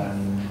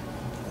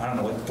 I don't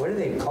know, what are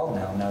they called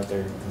now that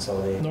they're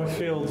consolidated?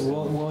 Northfield,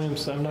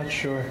 Williams, I'm not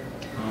sure.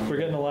 We're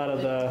getting a lot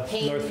of the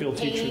Northfield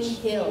teachers.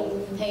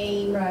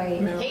 Payne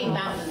Mountain. Payne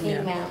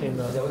Mountain.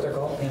 Is that what they're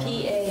called?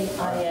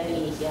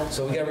 P-A-I-N-E, yeah.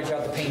 So we got to reach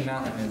out to Payne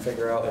Mountain and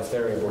figure out if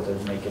they're able to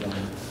make it.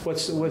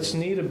 What's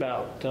neat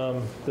about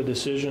the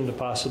decision to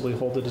possibly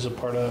hold it as a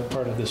part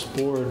of this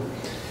board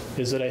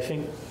is that I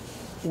think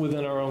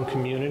within our own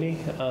community,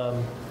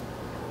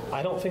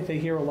 I don't think they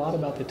hear a lot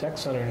about the tech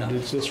center, and it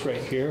exists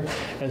right here.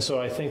 And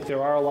so I think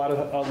there are a lot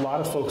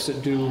of folks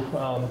that do,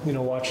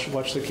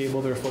 watch the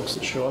cable. There are folks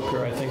that show up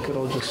here. I think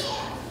it'll just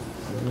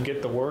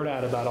get the word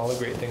out about all the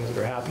great things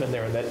that are happening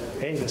there, and that,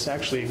 hey, this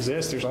actually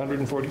exists. There's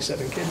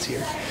 147 kids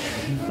here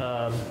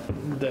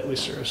that we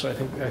serve. So I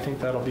think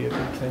that'll be a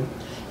good thing.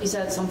 Is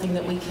that something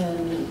that we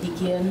can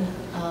begin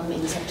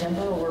in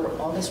September or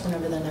August,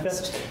 whenever the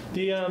next?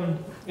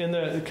 In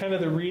the kind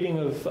of the reading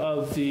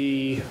of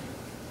the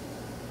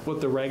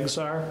what the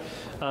regs are,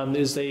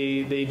 is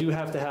they do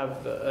have to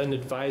have an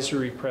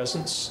advisory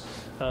presence.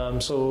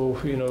 So,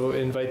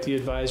 invite the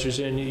advisors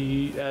in.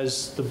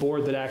 As the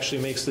board that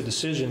actually makes the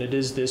decision, it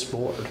is this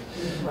board.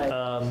 Right.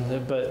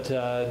 But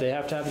they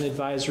have to have an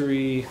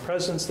advisory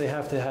presence. They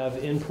have to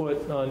have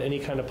input on any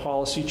kind of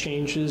policy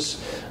changes,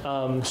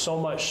 so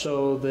much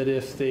so that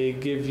if they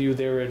give you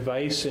their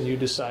advice and you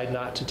decide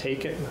not to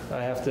take it,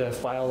 I have to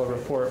file a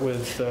report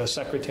with the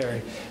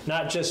secretary.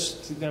 Not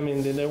just,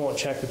 they won't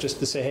check, but just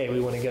to say, hey,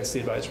 we went against the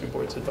advisory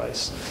board's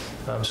advice.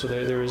 So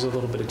there is a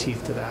little bit of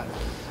teeth to that,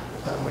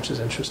 which is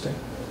interesting.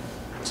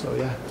 So,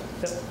 yeah.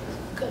 Yep.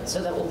 Good,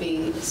 so that will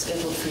be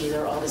scheduled for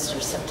either August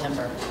or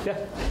September. Yeah.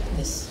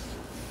 This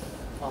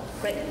fall.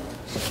 Great.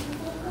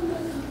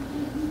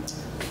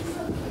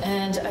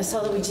 And I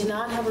saw that we did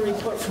not have a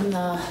report from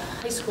the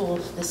high school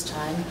this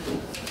time.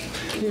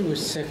 He was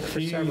sick for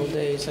several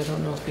days. I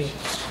don't know if he...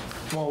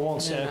 Well, it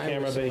won't say on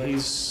camera, but he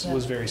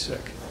was very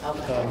sick.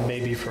 Okay.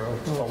 Maybe for a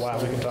while.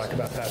 We can talk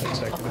about that in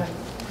executive. Okay.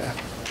 Yeah.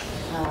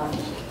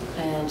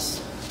 And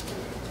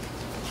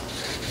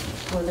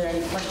were there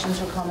any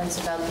questions or comments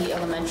about the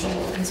elementary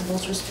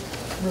principal's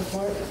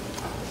report?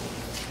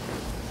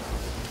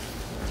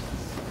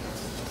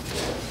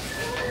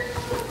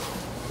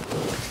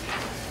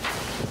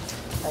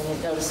 I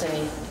didn't notice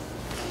any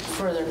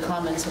further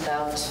comments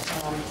about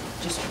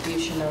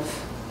distribution of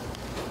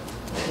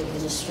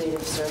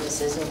administrative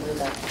services over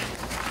the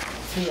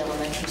 3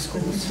 elementary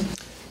schools.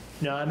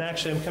 No, I'm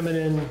coming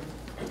in.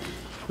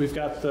 We've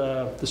got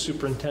the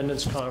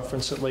superintendent's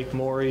conference at Lake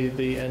Maury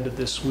the end of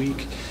this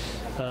week.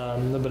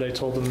 But I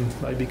told them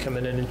I'd be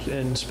coming in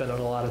and spending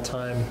a lot of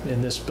time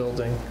in this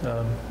building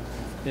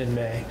in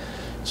May.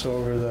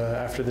 So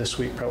after this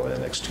week, probably the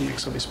next 2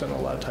 weeks, I'll be spending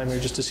a lot of time here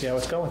just to see how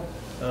it's going.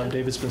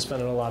 David's been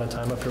spending a lot of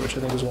time up here, which I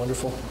think is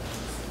wonderful.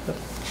 Yep.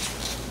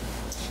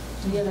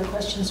 Any other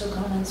questions or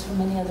comments from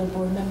any other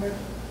board member?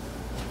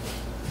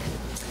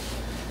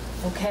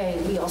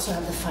 Okay, we also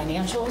have the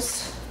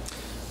financials.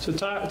 So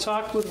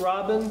talked with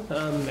Robin.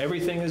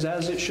 Everything is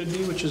as it should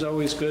be, which is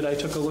always good. I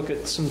took a look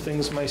at some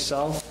things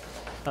myself.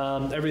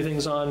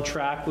 Everything's on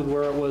track with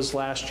where it was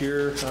last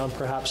year,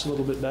 perhaps a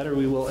little bit better.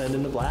 We will end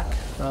in the black.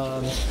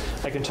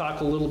 I can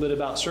talk a little bit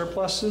about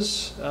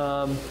surpluses.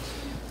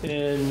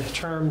 In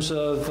terms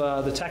of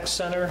the tech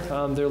center,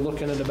 they're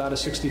looking at about a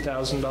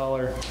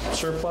 $60,000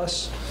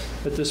 surplus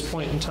at this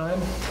point in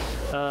time.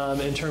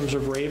 In terms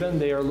of Raven,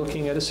 they are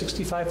looking at a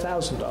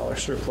 $65,000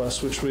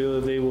 surplus, which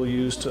they will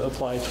use to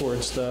apply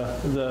towards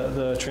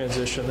the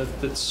transition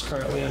that's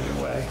currently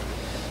underway.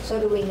 So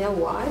do we know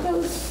why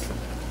those?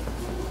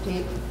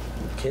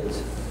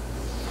 Kids?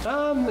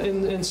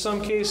 In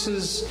some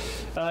cases,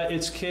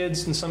 it's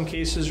kids. In some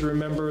cases,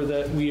 remember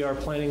that we are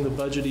planning the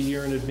budget a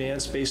year in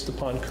advance based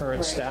upon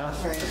current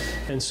staff. Right.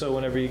 And so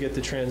whenever you get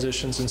the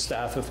transitions in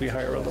staff, if we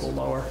hire a little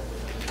lower.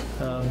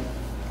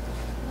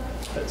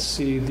 Let's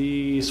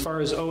see, as far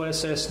as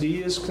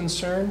OSSD is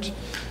concerned,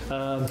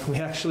 we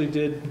actually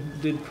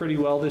did pretty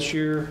well this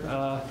year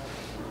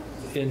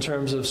in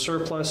terms of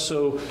surplus.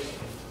 So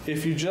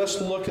if you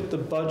just look at the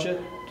budget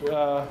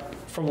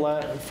from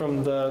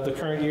the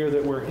current year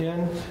that we're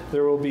in,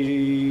 there will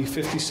be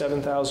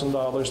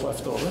 $57,000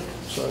 left over.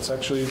 So that's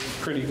actually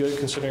pretty good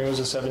considering it was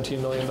a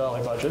 $17 million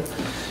budget.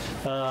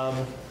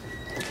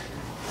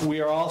 We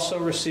are also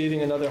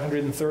receiving another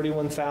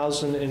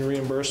 $131,000 in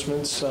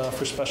reimbursements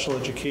for special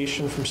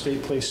education from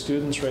state-placed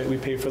students, right? We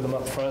pay for them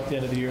up front. At the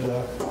end of the year,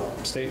 the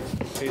state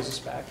pays us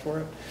back for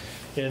it.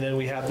 And then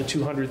we have the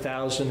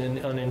 $200,000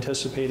 in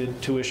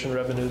unanticipated tuition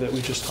revenue that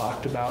we just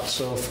talked about.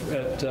 So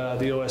at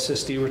the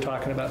OSSD, we're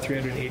talking about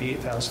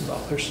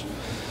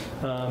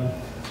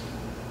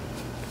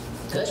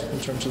 $388,000 in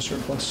terms of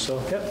surplus.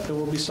 So, yep, there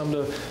will be some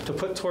to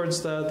put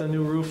towards the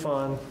new roof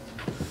on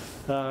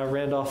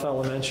Randolph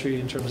Elementary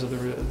in terms of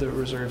the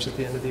reserves at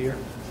the end of the year.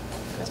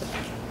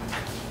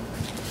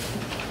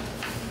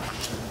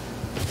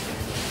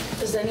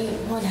 Does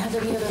anyone have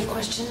any other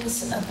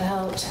questions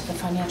about the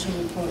financial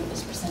report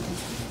as presented?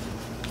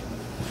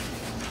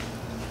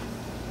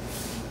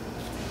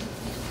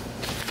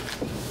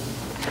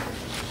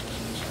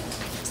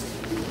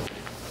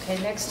 Okay,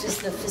 next is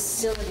the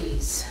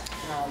facilities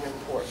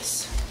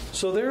reports.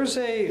 So there's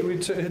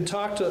we had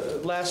talked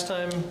last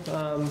time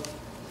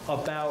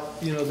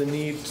about the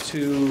need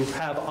to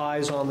have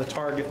eyes on the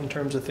target in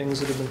terms of things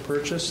that have been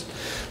purchased.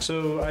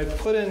 So I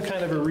put in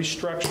kind of a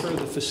restructure of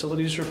the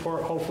facilities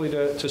report, hopefully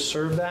to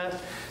serve that.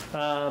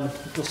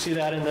 You'll see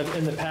that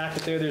in the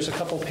packet there. There's a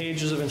couple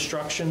pages of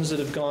instructions that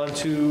have gone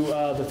to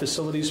the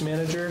facilities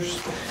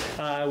managers.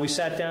 We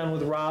sat down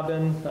with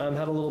Robin,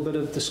 had a little bit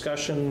of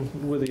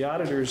discussion with the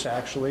auditors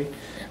actually,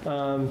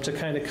 to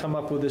kind of come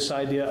up with this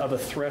idea of a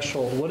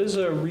threshold. What is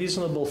a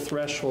reasonable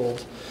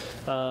threshold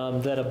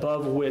that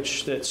above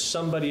which that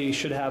somebody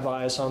should have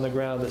eyes on the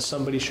ground, that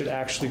somebody should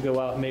actually go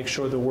out and make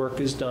sure the work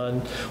is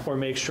done, or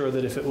make sure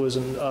that if it was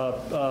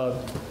a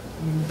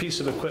piece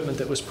of equipment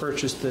that was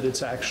purchased that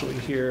it's actually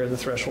here, and the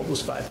threshold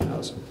was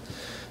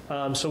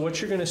 $5,000. So what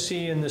you're going to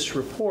see in this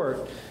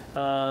report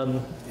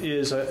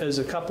is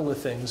a couple of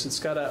things. It's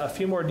got a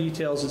few more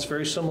details. It's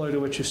very similar to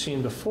what you've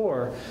seen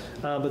before,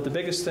 but the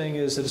biggest thing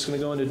is that it's going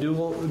to go into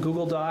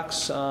Google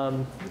Docs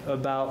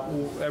about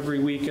every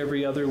week,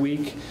 every other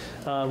week.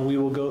 We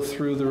will go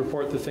through the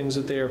report, the things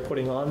that they are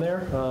putting on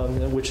there,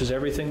 which is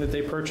everything that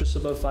they purchase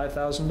above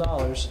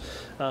 $5,000,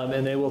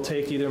 and they will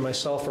take either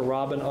myself or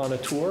Robin on a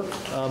tour.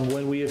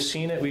 When we have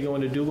seen it, we go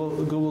into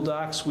Google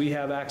Docs. We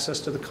have access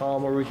to the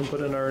column where we can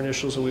put in our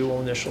initials, and we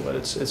will initial it.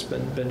 It's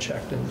been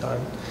checked and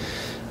done.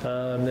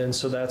 And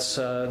so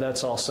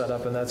that's all set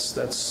up, and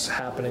that's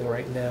happening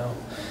right now.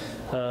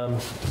 I'm trying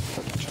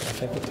to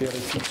think what the other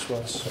piece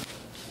was.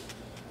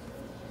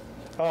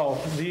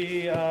 Oh,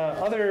 the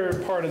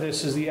other part of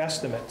this is the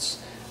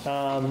estimates.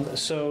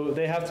 So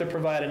they have to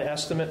provide an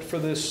estimate for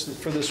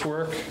this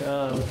work,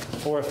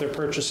 or if they're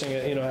purchasing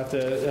it,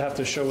 have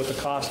to show what the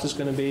cost is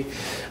going to be.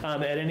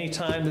 At any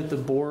time that the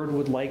board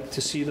would like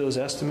to see those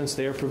estimates,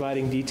 they are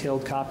providing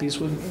detailed copies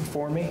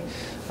for me.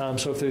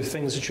 So if there are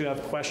things that you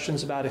have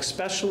questions about,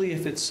 especially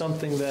if it's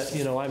something that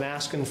I'm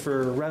asking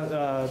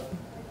for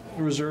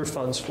reserve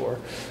funds for,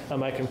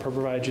 I can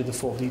provide you the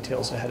full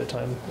details ahead of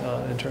time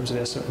in terms of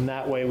the estimate. And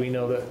that way we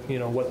know that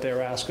what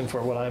they're asking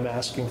for, what I'm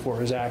asking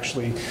for, is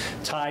actually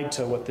tied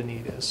to what the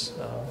need is.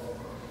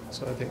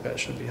 So I think that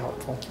should be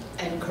helpful.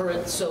 And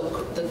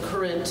the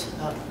current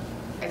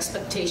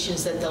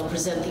expectations that they'll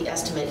present the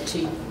estimate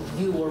to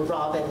you or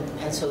Robin,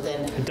 and so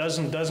then it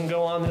doesn't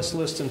go on this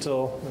list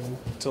until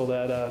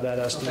that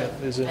estimate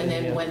is in. And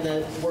then when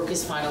the work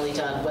is finally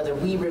done, whether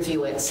we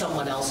review it,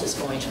 someone else is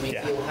going to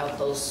review how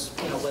close,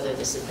 whether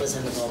this was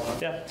in the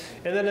ballpark. Yeah,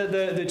 and then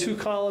the two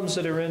columns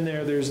that are in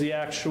there, there's the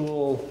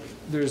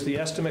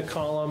estimate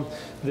column,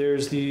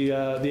 there's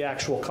the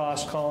actual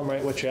cost column,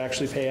 right, what you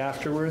actually pay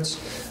afterwards.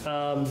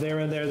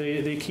 They're in there.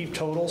 They keep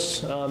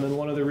totals, and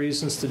one of the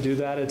reasons to do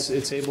that,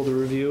 it's able to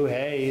review,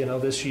 hey,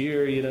 this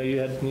year, you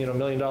had $1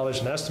 million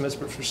in estimates,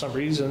 but for some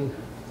reason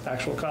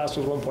actual cost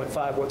was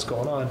 1.5, what's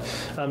going on?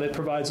 It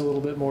provides a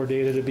little bit more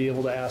data to be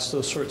able to ask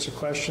those sorts of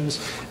questions,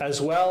 as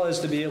well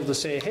as to be able to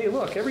say, hey,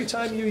 look, every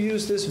time you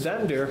use this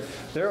vendor,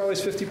 they're always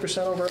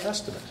 50% over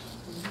estimate.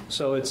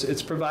 So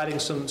it's providing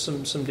some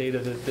data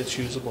that's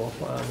usable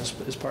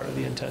as part of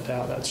the intent to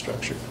how that's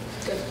structured.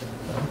 Good.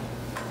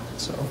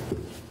 So.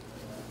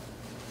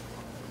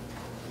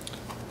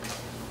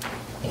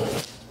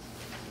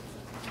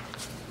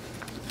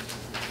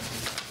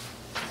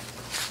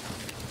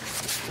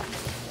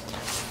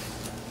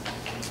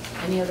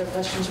 Any other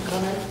questions or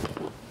comment?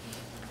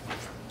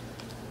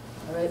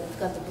 All right, we've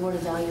got the board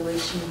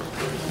evaluation.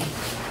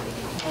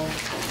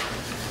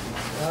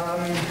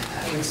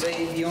 I would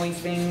say the only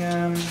thing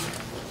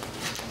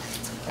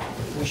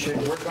we should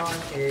work on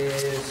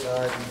is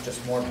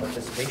just more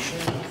participation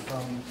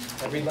from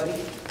everybody.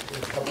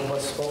 A couple of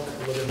us spoke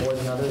a little bit more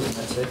than others, and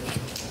that's it.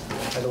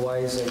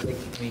 Otherwise, I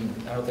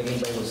don't think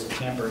anybody was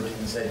hampered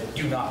and said,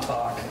 do not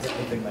talk, or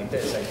anything like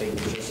this. I think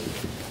we just,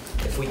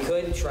 if we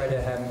could, try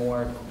to have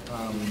more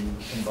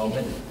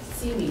involvement.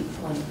 Seaweed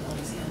one of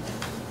those,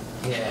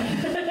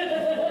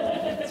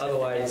 yeah.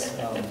 Otherwise,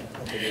 I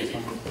think it's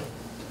fine.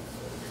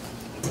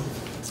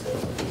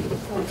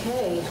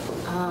 Okay,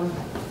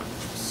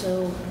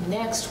 so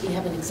next we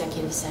have an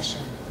executive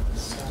session.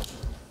 So